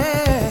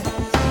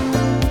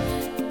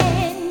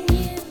 And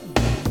you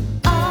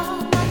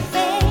are my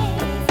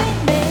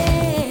favorite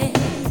man.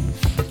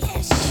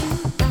 Yes, you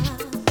are.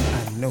 I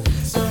know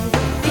this.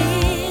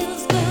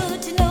 Feels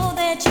good to know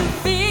that you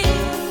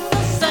feel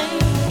the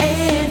same.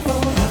 And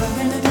forever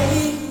and a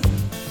day,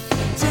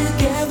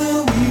 Together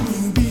we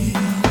will be.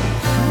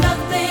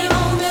 nothing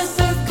on this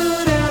earth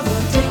could ever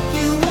take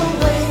you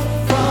away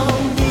from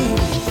me.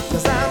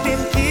 'Cause I've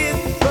been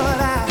kissed, but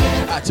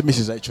Out to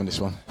Mrs. H on this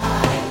one.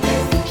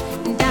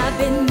 And I've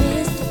been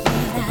missed, but I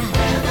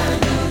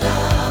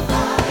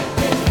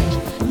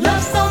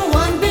loved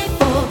someone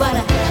before, but I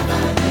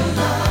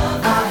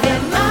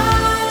had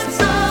lots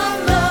of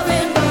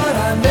loving, but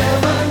I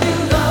never knew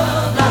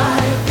love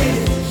like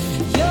this.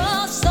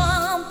 You're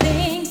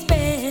something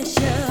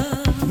special.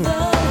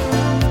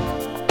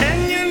 and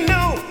you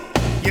know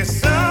you're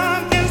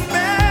something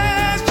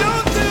special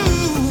too.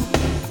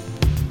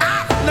 I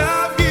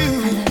love you.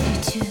 I love you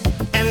too.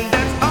 And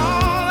that's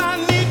all I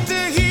need to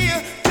hear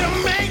to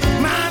make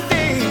my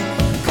day.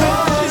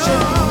 'Cause It's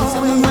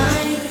on my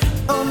mind,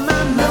 on my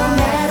no mind.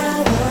 matter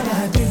what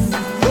I do.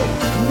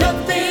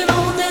 Nothing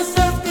on this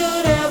earth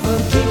could ever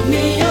keep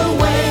me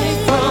away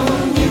from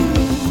you.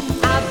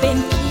 I've been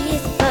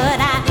kissed, but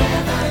I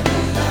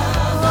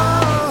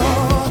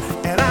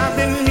And I've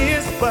been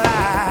missed, but I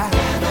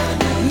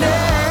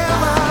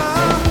never.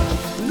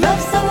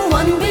 loved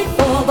someone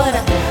before, but I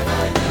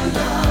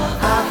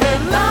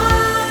had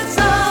lots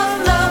of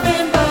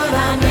loving, but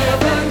I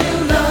never knew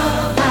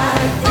love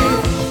like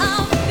this.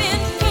 I've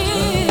been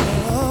kissed,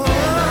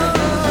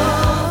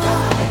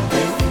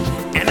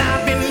 And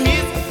I've been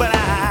missed, but I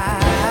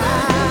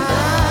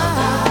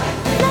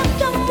loved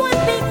someone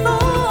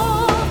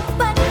before,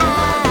 but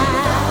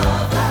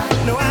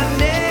no, I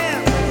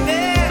never.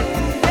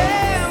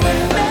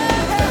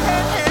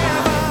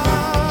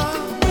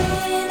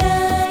 when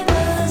I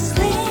was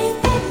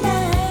asleep at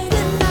night,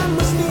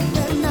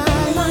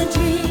 my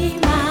dream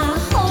I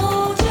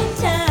hold you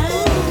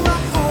tight.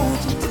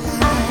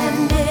 I have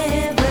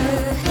never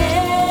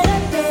had a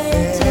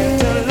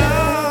better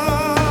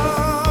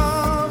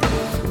Love,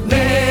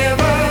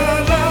 never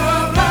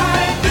love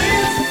like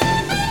this.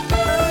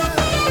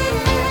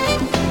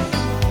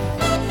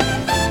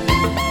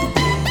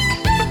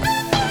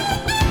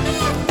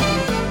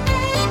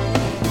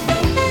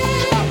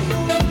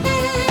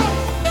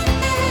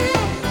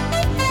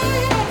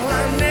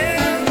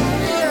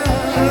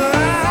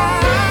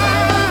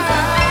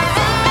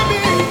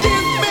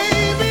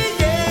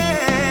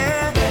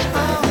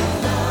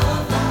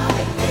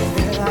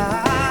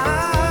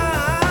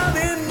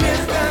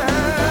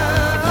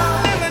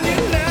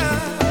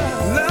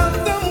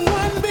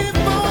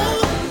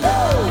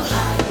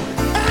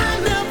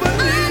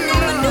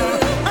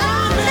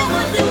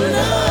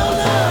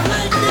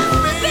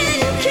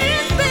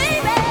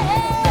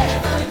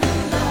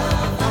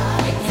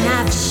 And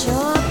I've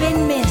sure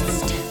been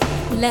missed.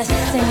 Let's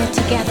sing it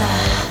together.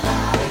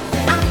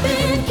 I've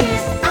been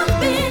kissed, I've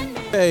been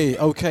Hey,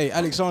 okay,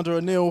 Alexander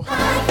O'Neal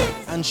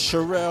and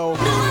Sherelle.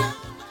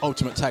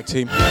 Ultimate tag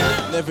team.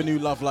 Never knew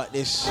love like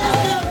this.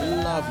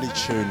 Lovely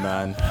tune,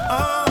 man.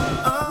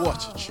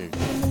 What a tune.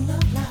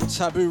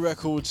 Taboo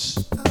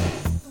Records.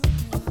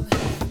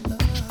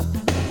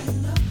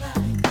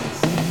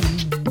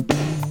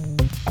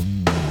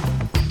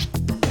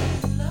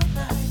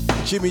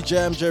 Jimmy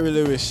Jam, Jerry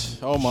Lewis.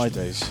 Oh my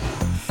days.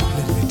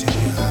 Let me tell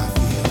you how I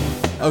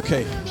feel.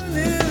 Okay.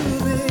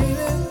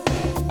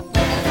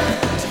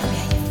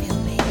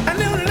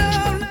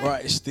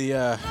 Right, it's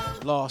the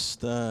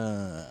last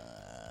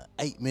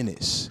 8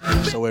 minutes.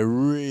 So we're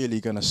really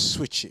going to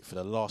switch it for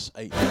the last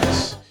 8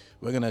 minutes.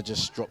 We're going to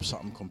just drop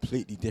something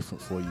completely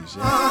different for you.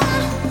 Yeah?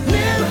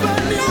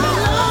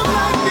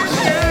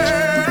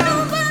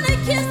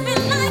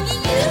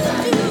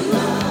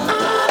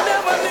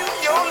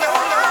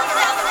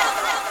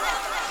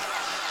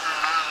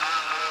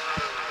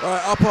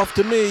 Right, up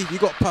after me, you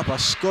got Papa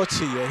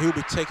Scotty. Yeah, he'll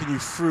be taking you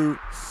through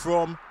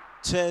from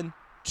 10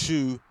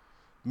 to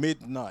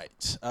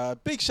midnight.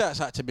 Big shouts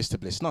out to Mr.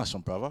 Bliss. Nice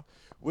one, brother.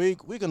 We're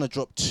gonna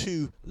drop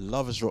 2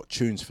 Lovers Rock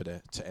tunes for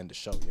to end the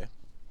show. Yeah.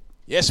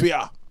 Yes, we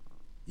are.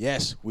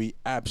 Yes, we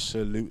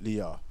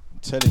absolutely are. I'm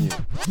telling you.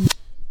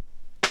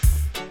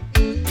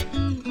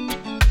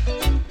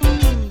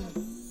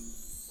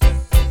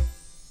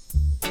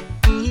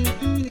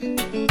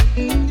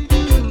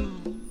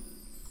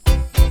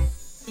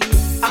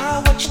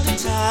 I watch the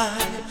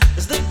time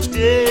as the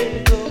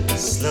day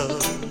goes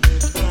slowly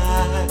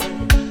by,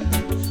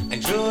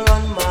 and you're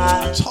on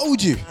my I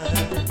told you.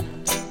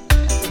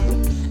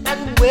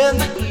 And when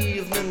the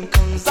evening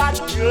comes, I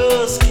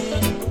just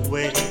can't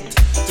wait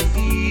to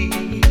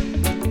be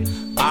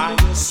by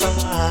your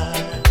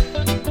side.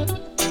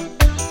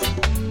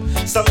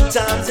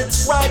 Sometimes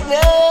it's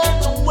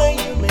frightening the way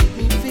you make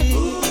me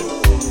feel.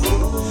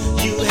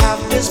 You have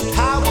this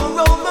power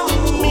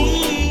over me.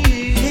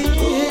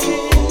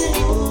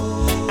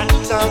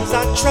 Sometimes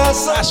I try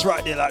so That's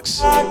right, Deluxe.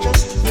 hard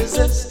just to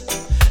resist,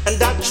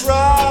 and I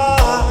try,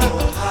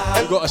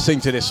 I've got to sing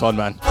to this one,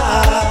 man.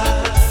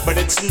 but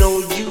it's no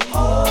use.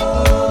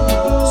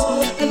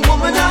 And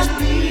woman, I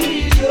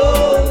need your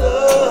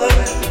love.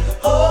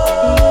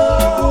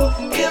 Oh,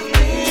 give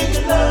me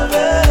your love.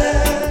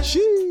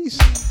 Jeez.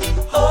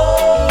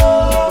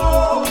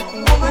 Oh,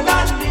 woman, I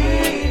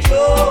need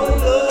your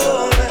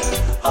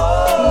love.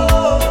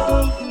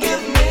 Oh,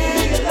 give me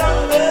your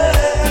love.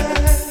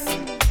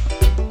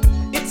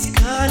 It's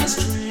kind of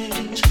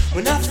strange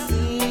when I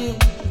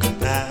think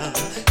about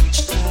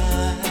each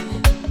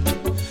time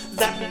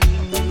that we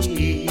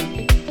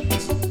meet.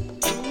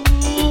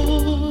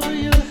 Ooh,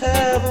 you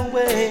have a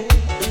way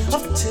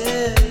of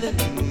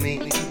telling me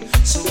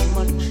so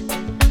much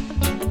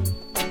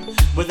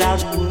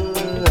without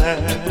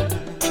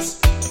words.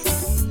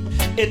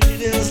 It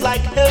feels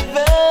like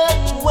heaven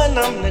when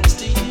I'm next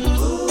to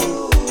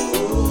you.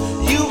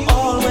 You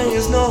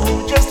always know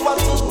just what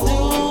to do.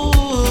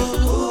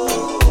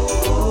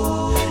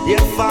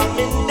 If I'm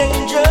in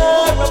danger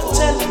of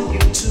telling you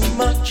too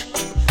much,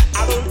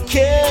 I don't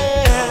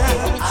care.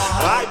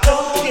 I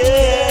don't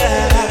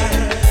care,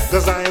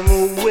 'cause I'm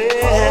aware.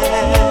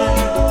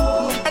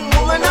 And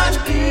woman, I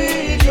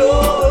need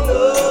your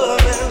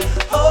love.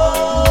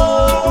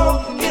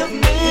 Oh, give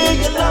me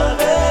your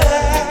love.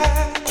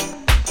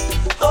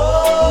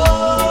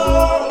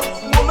 Oh,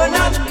 woman,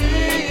 I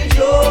need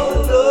your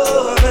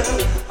love.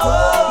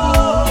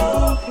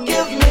 Oh,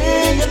 give me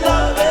your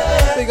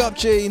love. Big up,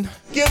 Gene.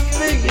 Give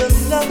me your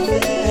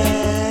loving.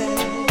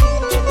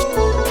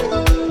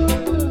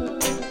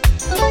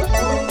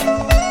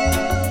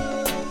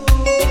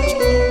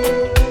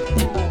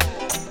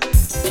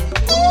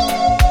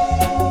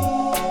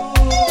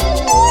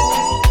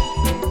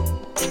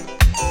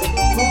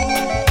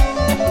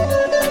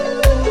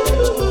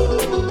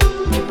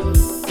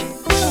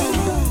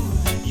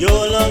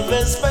 Your love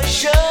is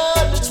special,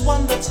 it's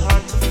one that's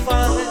hard to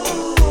find.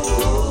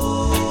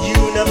 You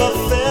never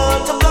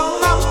fail to blow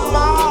my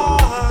mind.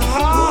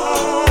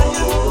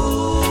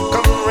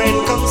 Come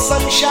rain, come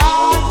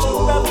sunshine,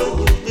 wherever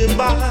you've been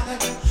by.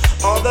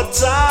 All the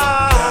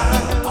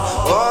time,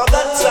 all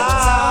the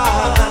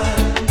time.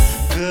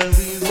 Girl,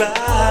 we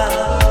ride.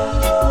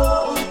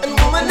 And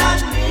woman, I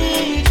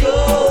need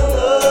your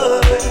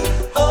love.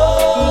 Oh,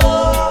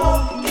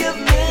 give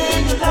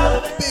me your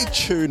love. Big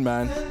tune,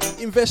 man.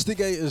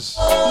 Investigators.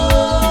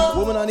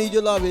 Woman, I need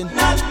your loving.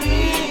 I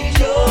need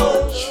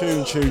your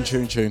Tune, tune,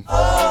 tune, tune.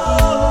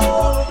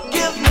 oh,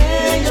 give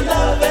me your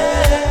love. I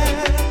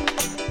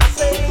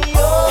say,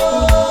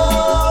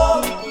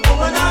 oh,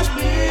 woman, I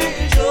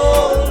need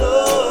your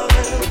love.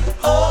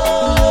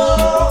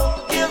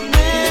 Oh, give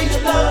me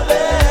your love.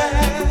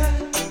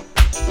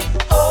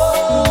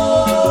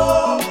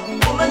 Oh,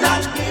 woman, I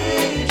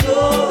need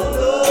your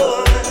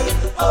love.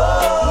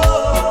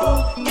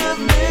 Oh, give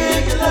me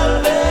your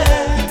love.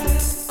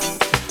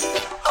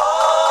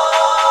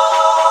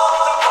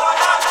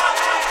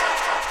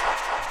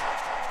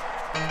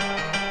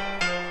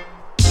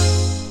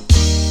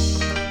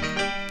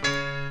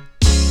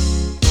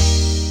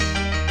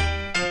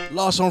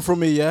 Last one from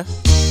me, yeah?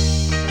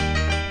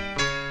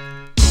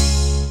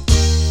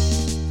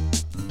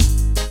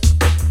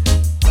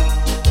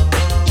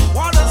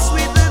 Want a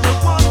sweet little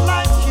one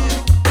like you.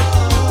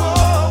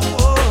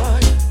 Oh,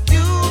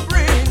 you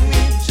bring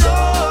me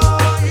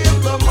joy in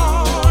the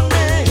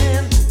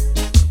morning.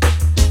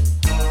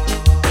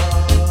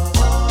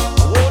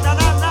 Oh, na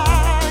na na,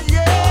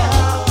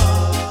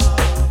 yeah.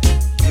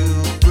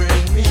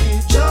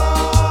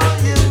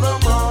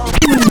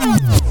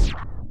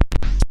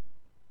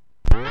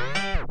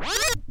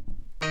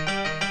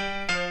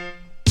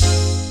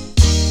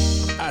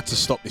 Had to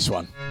stop this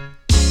one.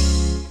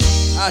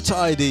 Out to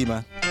ID,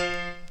 man.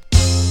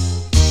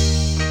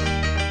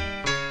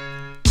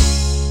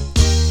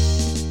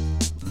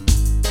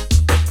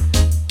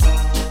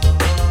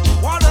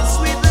 What a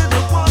sweet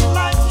little one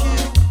like you.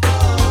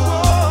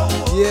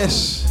 Whoa.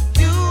 Yes.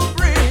 You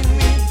bring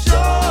me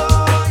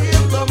joy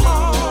in the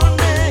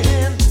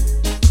morning.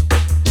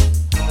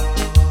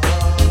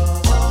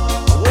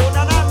 Oh,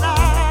 na na na,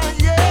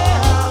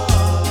 yeah.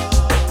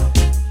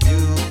 You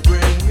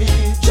bring me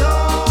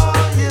joy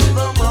in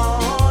the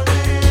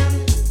morning.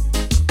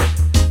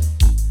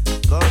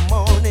 The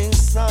morning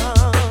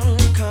sun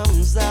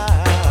comes out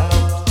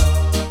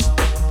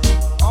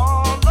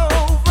all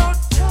over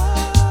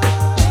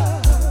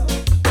town.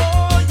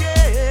 Oh,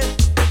 yeah.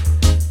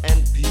 And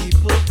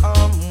people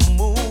are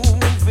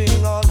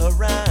moving all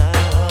around,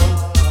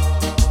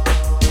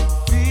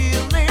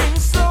 feeling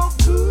so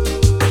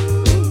good.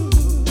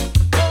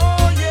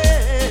 Oh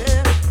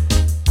yeah.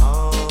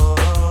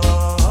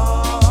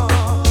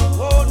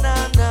 Oh na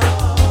na.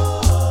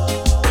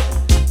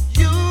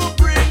 You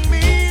bring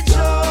me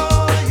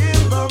joy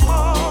in the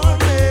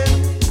morning.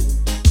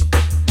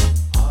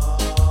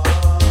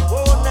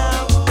 Oh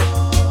now,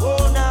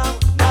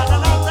 na na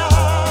na na,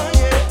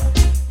 yeah.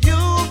 You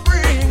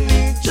bring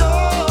me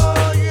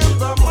joy in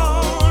the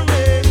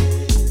morning,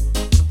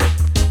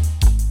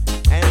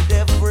 and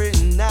every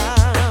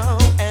now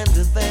and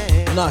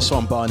then Nice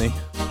one, Barney.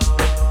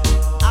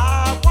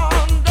 I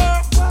wonder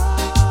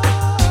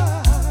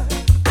why.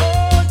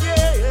 Oh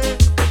yeah.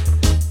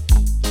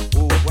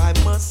 Oh, why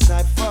must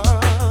I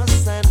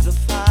fuss and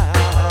fight?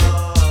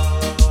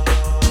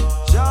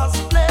 Just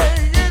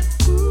play it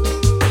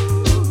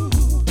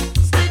cool.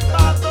 Stick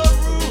by the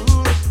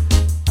rules.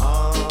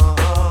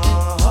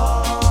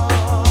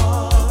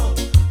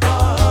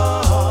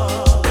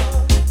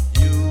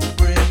 You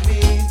bring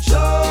me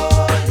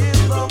joy in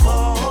the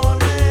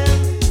morning.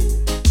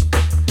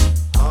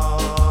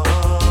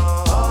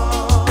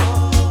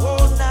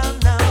 Oh,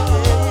 now,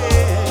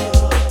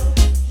 yeah.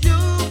 You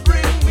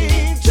bring me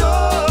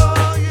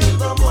joy in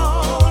the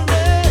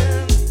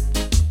morning.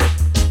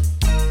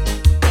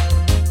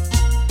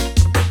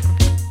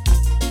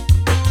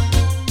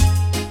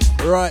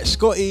 Right,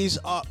 Scotty's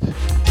up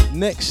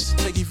next.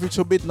 Take you through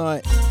till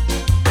midnight.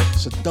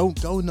 So don't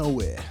go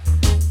nowhere.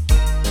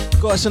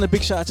 Gotta send a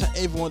big shout out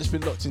to everyone that's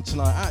been locked in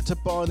tonight. Out to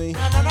Barney,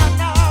 Na, na, na,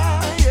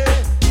 na,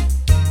 yeah.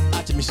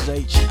 out to Mrs.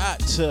 H, out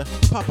to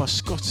Papa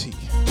Scotty,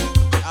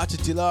 out to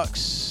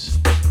Deluxe.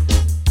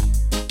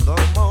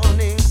 The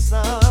morning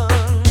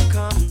sun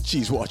comes.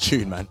 Jeez, what a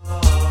tune, man.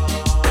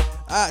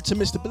 Out to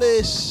Mr.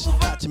 Bliss,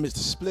 out to Mr.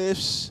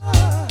 Spliffs,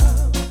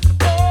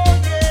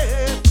 Oh,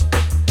 yeah.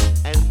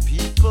 And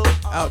people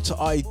out to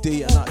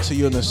ID and out to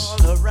Yunus.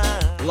 all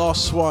around.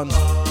 Last one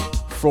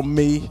from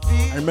me.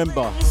 And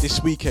remember,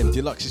 this weekend,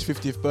 Deluxe's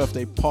 50th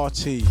birthday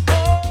party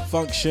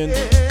function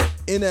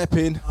in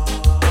Epping.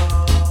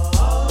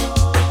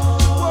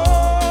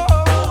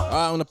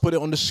 I'm gonna put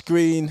it on the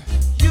screen,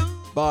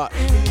 but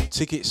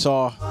tickets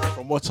are,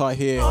 from what I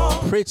hear,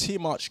 pretty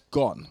much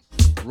gone.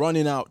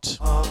 Running out,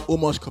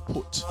 almost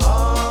kaput.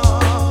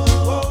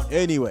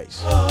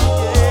 Anyways,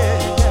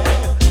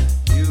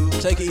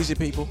 take it easy,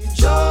 people.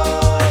 Joy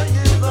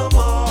in the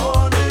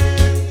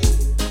morning.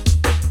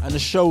 And the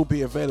show will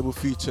be available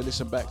for you to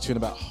listen back to in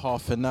about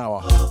half an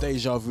hour.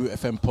 Deja Vu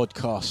FM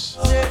podcast.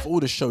 For all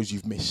the shows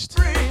you've missed,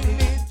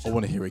 I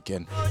want to hear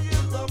again. How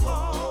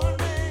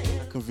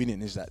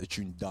convenient is that, the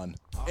tune done?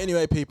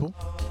 Anyway, people,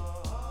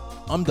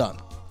 I'm done.